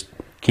do was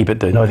keep it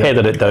down,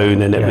 headed it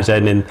down, and it was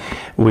in, and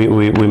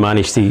we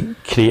managed to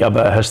create a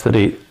bit of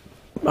history.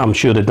 I'm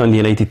sure the Dundee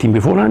United team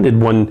beforehand had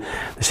won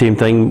the same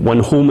thing, won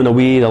home and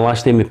away the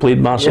last time we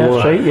played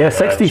Barcelona. Yeah,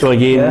 that's right, 60s. So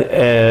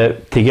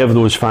again, to give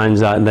those fans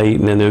that night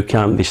in the Nou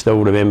Camp, they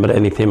still remember it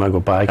any time I go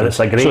back. And it's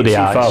a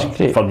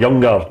great for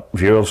younger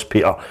viewers,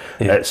 Peter.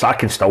 I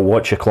can still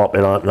watch a clip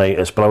of that night.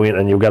 It's brilliant,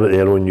 and you'll get it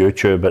there on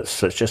YouTube.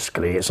 It's just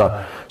great. It's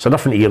a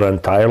different era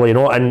entirely, you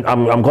know. And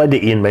I'm glad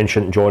that Ian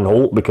mentioned John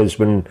Holt, because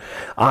when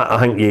I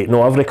think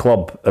every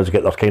club has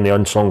got their kind of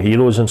unsung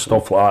heroes and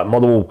stuff like that.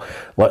 Motherwell,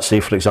 let's say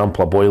for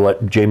example, a boy like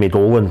Jamie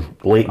Dolan,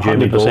 late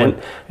Jamie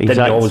Dolan, didn't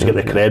always get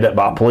the credit,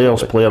 but a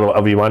player's player,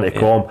 whatever you want to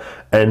call him.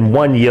 And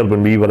one year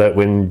when we were out,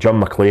 when Jim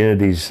McLean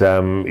had his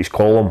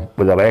column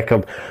with a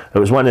record, it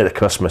was one of the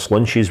Christmas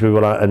lunches we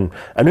were at, and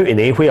out in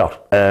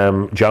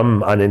nowhere,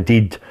 Jim and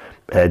indeed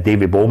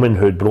Davy Bowman,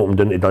 who had brought him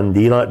down to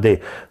Dundee that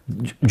day,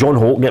 John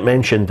Holt get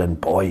mentioned,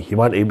 and boy,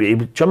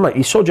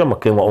 he saw Jim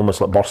McLean almost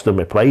like bursting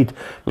with pride,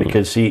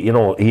 because he'd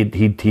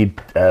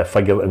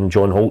figured in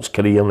John Holt's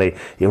career, and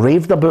he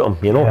raved about him,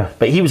 you know. Yeah.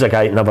 But he was a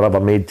guy that never ever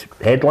made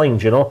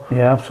headlines, you know.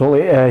 Yeah,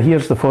 absolutely.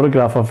 Here's the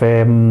photograph of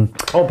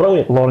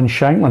brilliant, Lawrence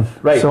Shanklin.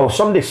 Right. So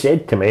somebody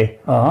said to me,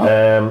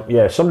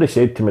 somebody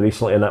said to me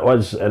recently,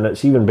 and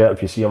it's even better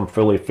if you see him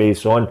fully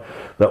face on,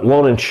 that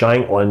Lawrence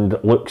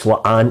Shanklin looks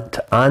like Ant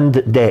and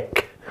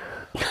Dec.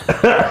 Do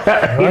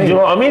you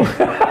know what I mean?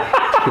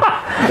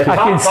 The top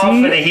half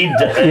of the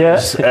head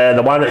is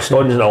the one that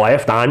stands on the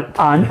left, Ant,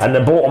 and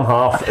the bottom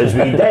half is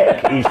wee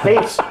Dec, his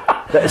face.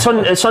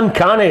 It's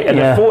uncanny, and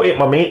the photo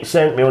my mate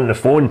sent me on the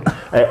phone,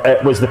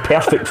 it was the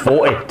perfect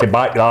photo to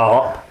back that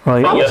up.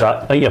 Right.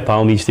 I think your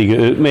pal needs to get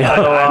out, mate. I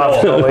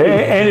know.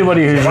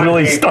 Anybody who's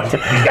really stuck.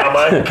 He's got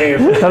a man cave.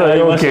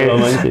 Okay.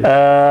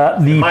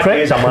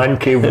 Is a man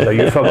cave with a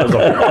euphemism.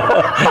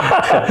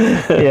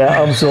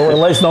 Yeah, absolutely.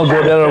 Let's not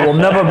go there. We'll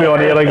never be on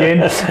air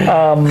again.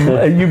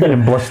 You've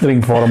been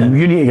blistering for him.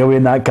 You need to go away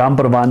in that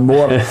camper van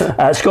more.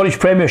 Scottish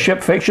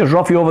Premiership fixtures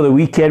roughly over the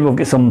weekend. We've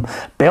got some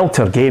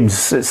belter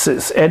games.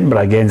 It's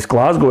Edinburgh against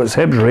Glasgow. It's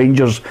Hibs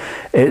Rangers.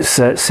 It's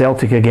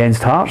Celtic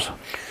against Hearts.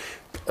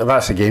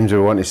 That's the games we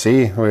want to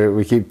see.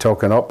 We keep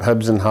talking up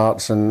Hibs and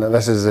Hearts, and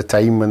this is the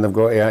time when they've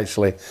got to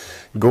actually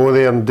go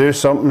there and do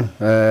something.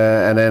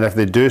 And then if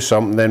they do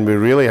something, then we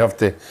really have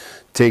to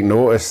take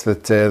notice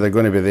that they're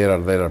going to be there or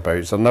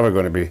thereabouts. They're never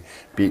going to be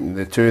beaten.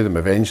 The two of them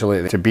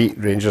eventually. To beat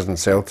Rangers and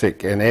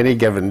Celtic in any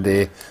given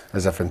day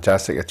is a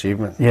fantastic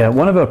achievement. Yeah,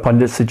 one of our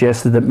pundits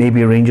suggested that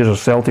maybe Rangers or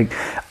Celtic,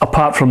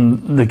 apart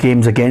from the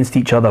games against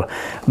each other,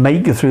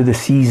 might go through the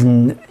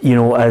season,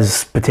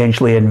 as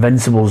potentially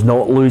invincibles,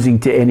 not losing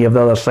to any of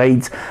the other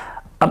sides.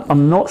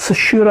 I'm not so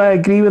sure I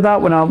agree with that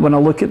when I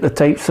look at the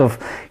types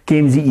of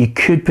games that you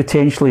could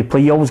potentially play.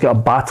 You always got a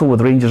battle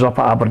with Rangers up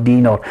at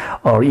Aberdeen or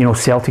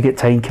Celtic at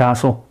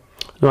Tynecastle.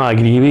 No, I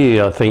agree with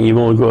you. I think you've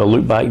only got to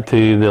look back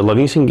to the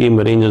Livingston game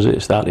with Rangers at the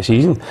start of the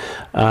season,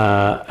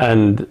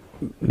 and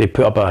they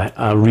put up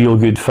a real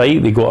good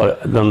fight. They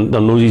got their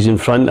noses in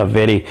front, a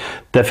very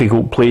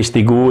difficult place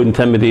to go,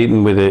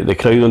 intimidating with the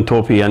crowd on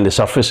top of you and the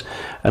surface,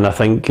 and I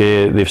think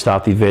they've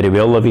started very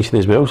well, Livingston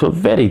as well, so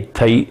very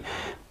tight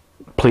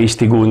place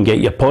to go and get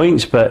your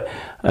points, but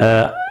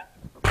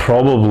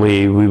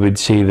probably we would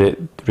say that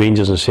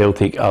Rangers and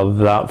Celtic are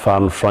that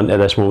far in front at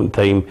this moment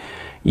in time.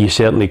 You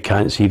certainly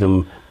can't see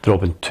them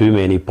dropping too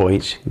many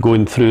points.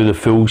 Going through the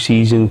full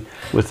season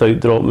without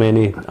dropping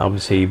any, I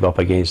would say up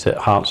against it.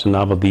 Hearts and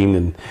Aberdeen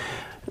and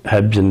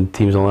Hibs and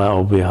teams like that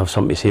will have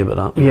something to say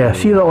about that. Yeah,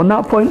 see that on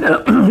that point,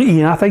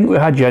 Ian, I think we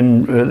had you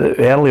in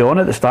early on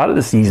at the start of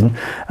the season,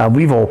 and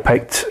we've all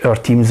picked our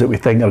teams that we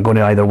think are going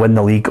to either win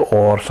the league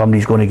or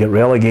somebody's going to get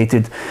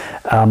relegated.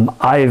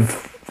 I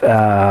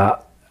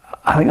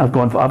think I've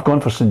gone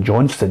for St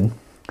Johnstone.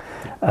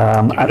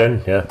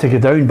 To go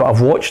down, but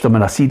I've watched them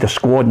and I see the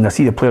squad and I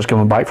see the players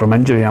coming back from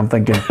injury. I'm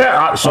thinking,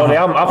 sorry,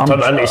 I've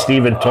turned into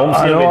Stephen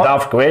Thompson with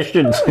daft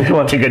questions to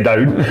go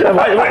down.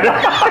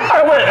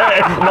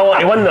 No,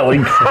 he won the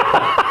league.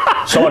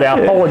 Sorry, I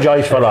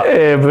apologise for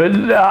that.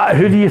 But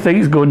who do you think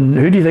is going?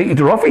 Who do you think?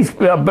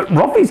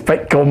 Ruffy's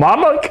picked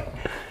Kilmarnock.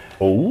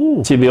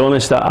 Oh. To be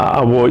honest,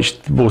 I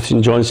watched both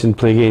St Johnstone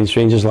play against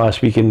Rangers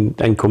last week and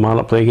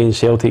Kilmarnock play against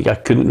Celtic. I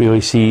couldn't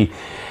really see.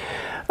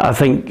 I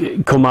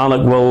think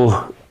Kilmarnock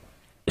will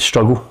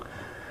struggle.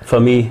 For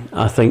me,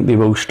 I think they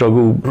will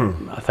struggle.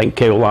 I think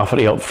Kyle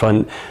Lafferty up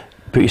front,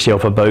 put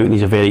yourself about, and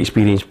he's a very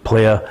experienced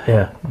player.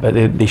 Yeah. But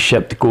they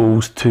shipped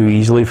goals too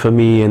easily for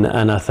me,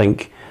 and I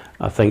think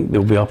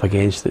they'll be up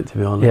against it, to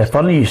be honest. Yeah,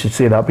 funny you should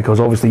say that, because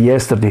obviously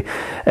yesterday,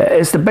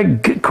 it's the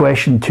big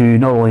question to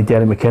not only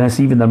Derek McInnes,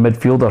 even their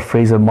midfielder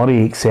Fraser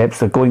Murray accepts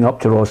they're going up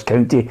to Ross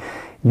County,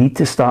 need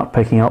to start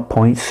picking up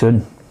points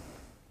soon.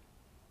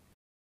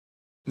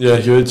 Yeah,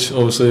 huge.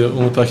 Obviously,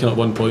 only picking up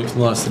 1 point from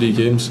the last 3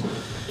 games.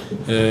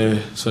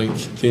 So I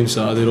think game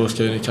Saturday, Ross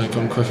County can't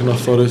come quick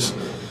enough for us.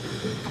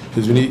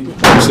 Because we need,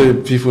 obviously,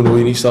 people know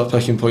you need to start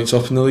picking points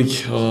up in the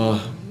league, or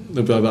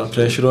there'll be a bit of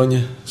pressure on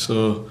you.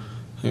 So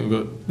I think we've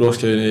got Ross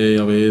County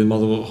away,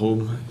 Motherwell at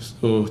home.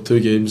 So 2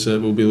 games that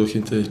we'll be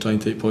looking to try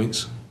and take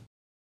points.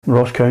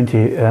 Ross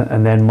County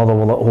and then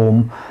Motherwell at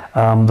home.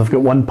 They've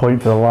got 1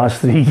 point for the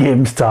last 3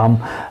 games, Tam.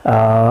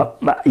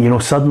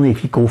 Suddenly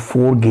if you go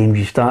 4 games,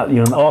 you start,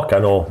 Oh,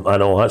 I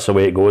know, that's the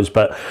way it goes.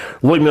 But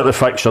looking at the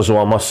fixtures, though,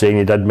 I must say, and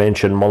you did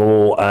mention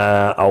Motherwell,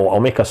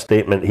 I'll make a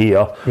statement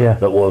here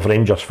that will have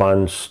Rangers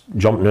fans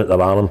jumping out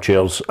their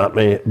armchairs at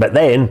me. But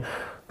then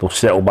they'll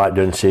settle back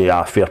down and say,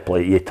 fair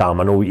play to you,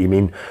 Tam, I know what you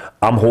mean.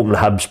 I'm hoping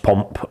Hibs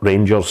pump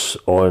Rangers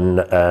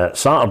on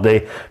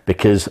Saturday,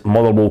 because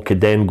Motherwell could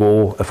then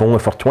go, if only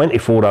for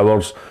 24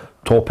 hours,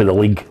 top of the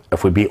league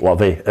if we beat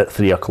Livy at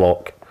 3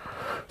 o'clock.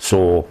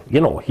 So,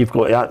 you've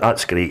got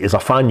that's great. As a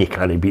fan, you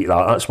can't beat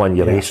that. That's when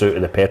you race out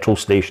of the petrol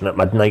station at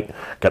midnight,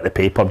 get the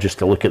paper just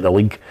to look at the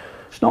league.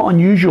 It's not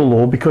unusual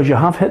though, because you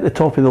have hit the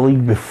top of the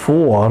league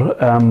before,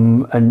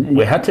 and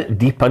we hit it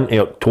deep into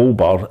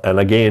October, and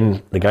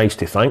again the guys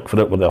to thank for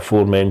it were the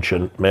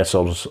aforementioned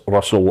Messrs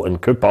Russell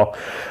and Cooper,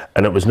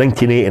 and it was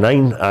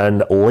 1989,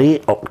 and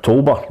late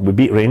October we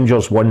beat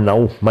Rangers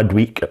 1-0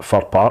 midweek at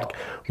Fir Park.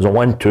 It was a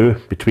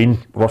 1-2 between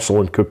Russell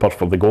and Cooper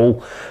for the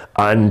goal,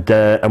 and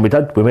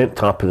we went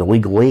top of the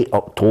league late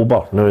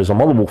October. Now, as a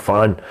Motherwell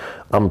fan,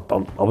 I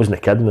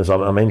wasn't kidding, as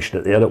I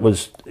mentioned it there.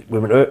 We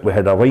went out, we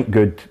had a right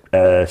good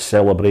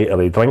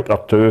celebratory drink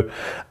or two,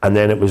 and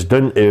then it was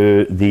down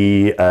to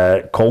the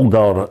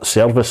Calder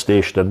service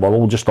station in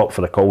Motherwell, just up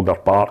for the Calder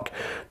Park,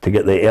 to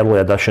get the early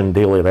edition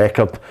Daily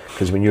Record,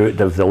 because we knew it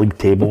had the league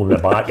table in the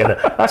back, and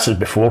this is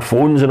before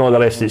phones and all the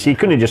rest of it, so you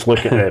couldn't just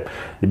look at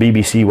the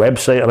BBC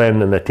website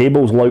around and the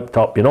tables looped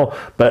up,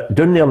 but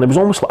down there, and there was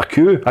almost like a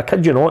queue, I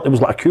kid you not, there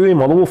was like a queue of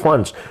Motherwell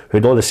fans who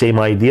had all the same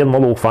idea,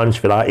 Motherwell fans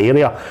for that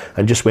area,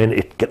 and just went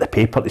to get the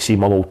paper to see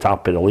Motherwell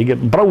top of the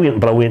league.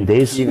 Brilliant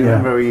days. You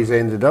remember where you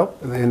ended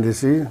up at the end of the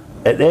season?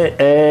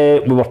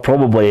 We were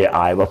probably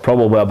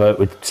about,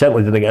 we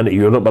certainly didn't get into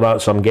Europe with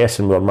that, so I'm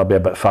guessing we were maybe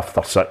about 5th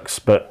or 6th.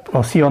 But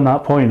I'll see on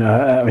that point,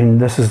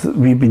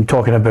 we've been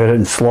talking about it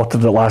and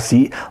slaughtered it last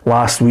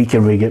week,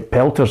 and we get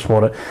pelters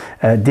for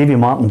it. Davy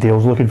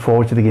Martindale's looking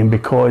forward to the game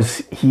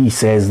because he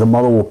says the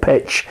Motherwell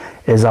pitch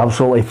is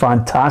absolutely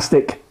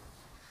fantastic.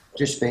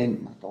 Just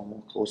spent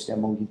close to £1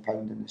 million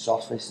on the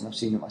surface, and I've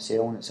seen it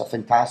myself, and it's a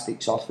fantastic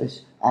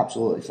surface,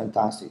 absolutely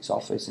fantastic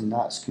surface, and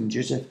that's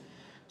conducive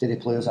to the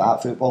players at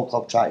that football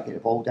club trying to get the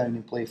ball down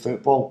and play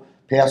football.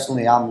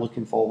 Personally, I'm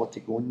looking forward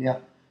to going there.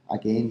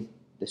 Again,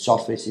 the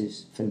surface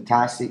is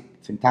fantastic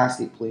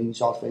playing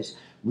surface,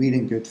 we're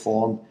in good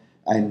form,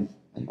 and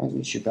I think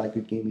it should be a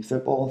good game of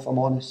football, if I'm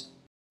honest.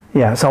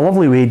 Yeah, it's a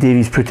lovely way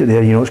Davies put it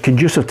there. It's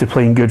conducive to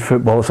playing good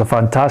football. It's a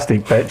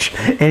fantastic pitch.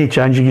 Any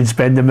chance you can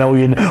spend $1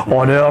 million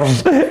on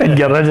ours and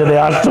get rid of the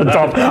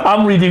AstroTurf.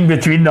 I'm reading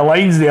between the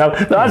lines there.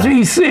 That's what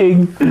he's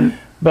saying.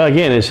 But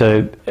again, it's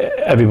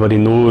everybody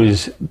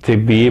knows to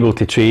be able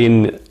to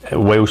train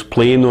whilst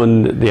playing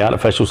on the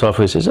artificial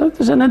surface is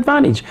an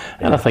advantage,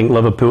 and I think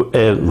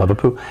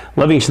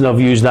Livingston have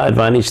used that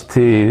advantage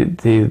to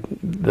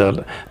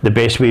the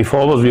best way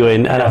forward, really.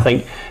 And I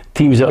think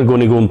teams that are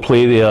going to go and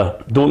play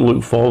there don't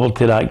look forward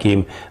to that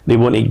game. They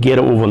want to get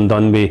it over and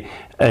done with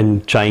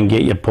and try and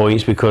get your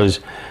points,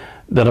 because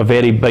they're a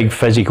very big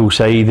physical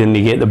side and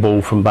they get the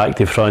ball from back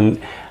to front.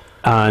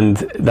 And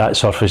that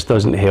surface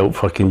doesn't help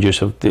for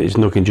conducive. It's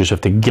not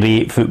conducive to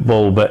great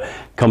football, but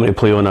coming to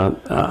play on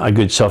a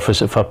good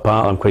surface at Fir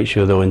Park, I'm quite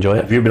sure they'll enjoy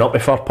it. Have you been up to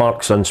Fir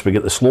Park since we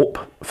get the slope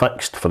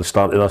fixed for the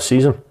start of this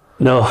season?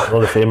 No.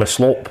 The famous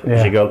slope,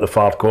 as you go up the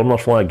far corner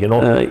flag,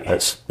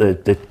 it's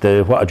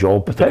the what a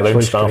job the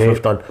ground staff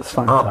have done.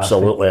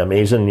 Absolutely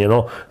amazing,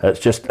 It's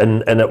just,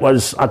 and it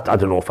was, I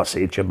don't know if I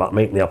said to you, but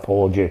making the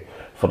apology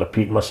for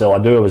repeating myself. I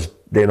was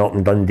doing up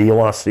in Dundee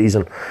last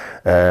season,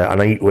 a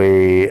night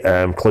with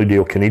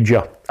Claudio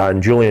Caniggia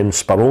and Julian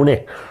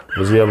Speroni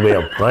was there with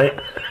him, right?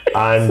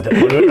 And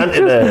we went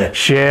into the...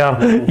 Share,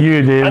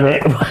 you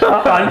David.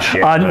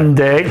 And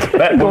Dick.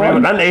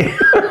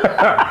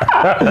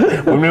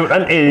 When we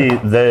went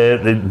into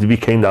the we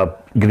kind of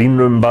green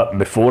room bit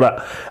before it.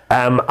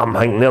 I'm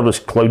thinking there was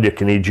Claudio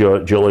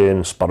Caniggia,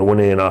 Julian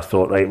Speroni, and I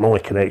thought, right, my only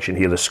connection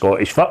here is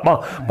Scottish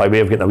football, by way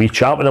of getting a wee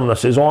chat with him, and I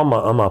says, I'm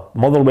a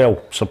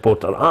Motherwell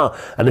supporter.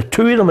 And the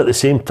two of them at the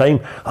same time,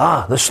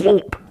 the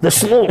slope,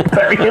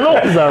 you know.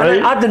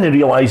 Right? I didn't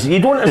realise, you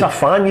don't, as a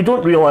fan, you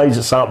don't realise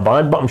it's that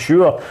bad, but I'm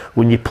sure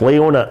when you play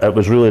on it, it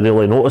was really,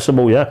 really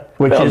noticeable, yeah.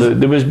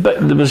 There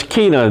was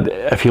kind of,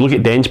 if you look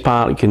at Dens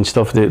Park and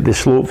stuff, the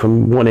slope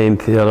from one end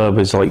to the other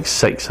was like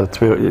 6 or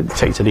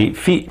 8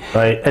 feet,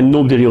 right, and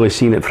nobody really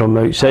seen it from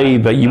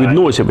outside, but you would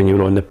notice it when you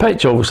were on the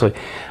pitch, obviously.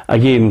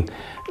 Again,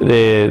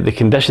 the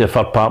condition of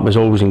Fir Park was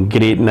always in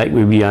great nick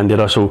with wee Andy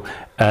Russell,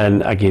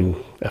 and again,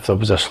 if there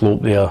was a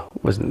slope there,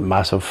 it wasn't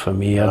massive for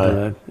me.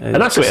 And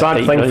that's the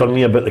sad thing for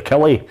me about the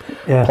Killie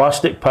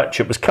plastic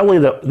pitch. It was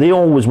Killie that they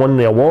always won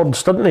the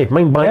awards, didn't they?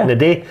 Mine back in the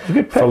day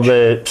for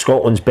the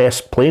Scotland's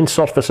best playing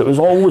surface. It was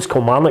always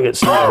Kilmarnock that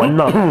seemed to win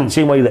that.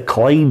 Same way that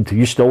Clyde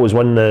used to always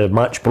win the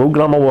match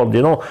programme award,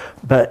 you know.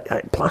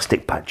 But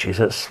plastic pitches,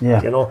 it's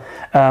you know.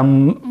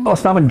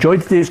 Listen, I've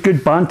enjoyed today. It's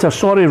good banter.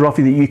 Sorry,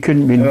 Ruffy, that you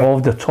couldn't be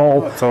involved at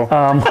all.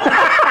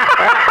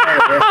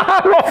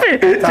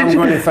 Ruffy, I'm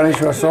going to finish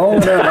with a song.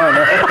 Did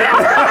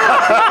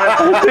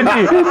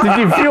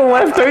you feel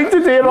left out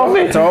today,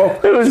 Ruffy? At all.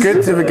 It was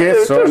good to be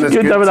guests. It was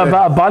good having a bit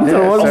of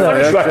banter, wasn't it? I'll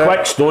finish with a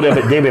quick story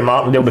about David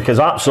Martindale, because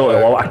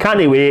absolutely love it. I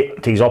can't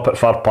wait till he's up at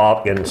Fir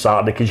Park on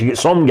Saturday, because you get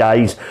some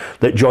guys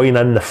that join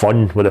in the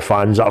fun with the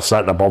fans that are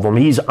sitting above him.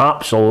 He's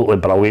absolutely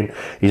brilliant.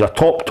 He's a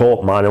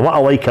top man, and what I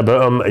like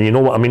about him, and you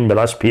know what I mean by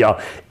this, Peter,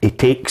 he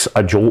takes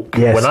a joke.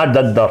 When I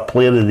did the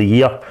Player of the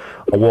Year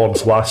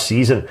awards last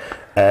season,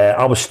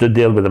 I was stood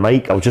there with the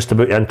mic. I was just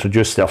about to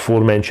introduce the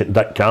aforementioned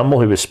Dick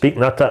Campbell, who was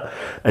speaking at it,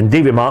 and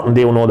Davy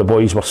Martindale and all the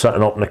boys were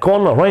sitting up in the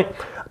corner, right?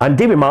 And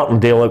Davy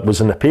Martindale, it was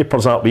in the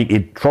papers that week, he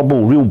had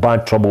real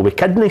bad trouble with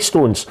kidney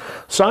stones.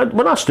 So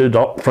when I stood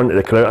up in front of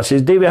the crowd, I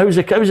says, Davy, how's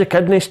the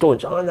kidney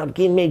stones? Oh, they're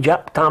giving me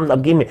jip, Tam, they're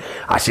giving me.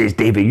 I says,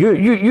 Davy,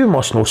 you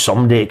must know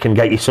somebody that can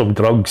get you some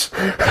drugs.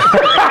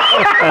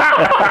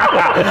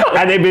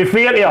 And he'd be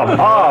fair to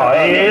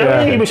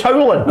him. He was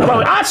howling.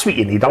 Well, that's what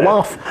you need, a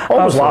laugh.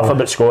 Always laugh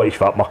about Scottish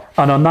football.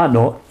 And on that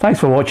note, thanks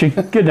for watching.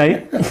 Good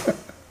night.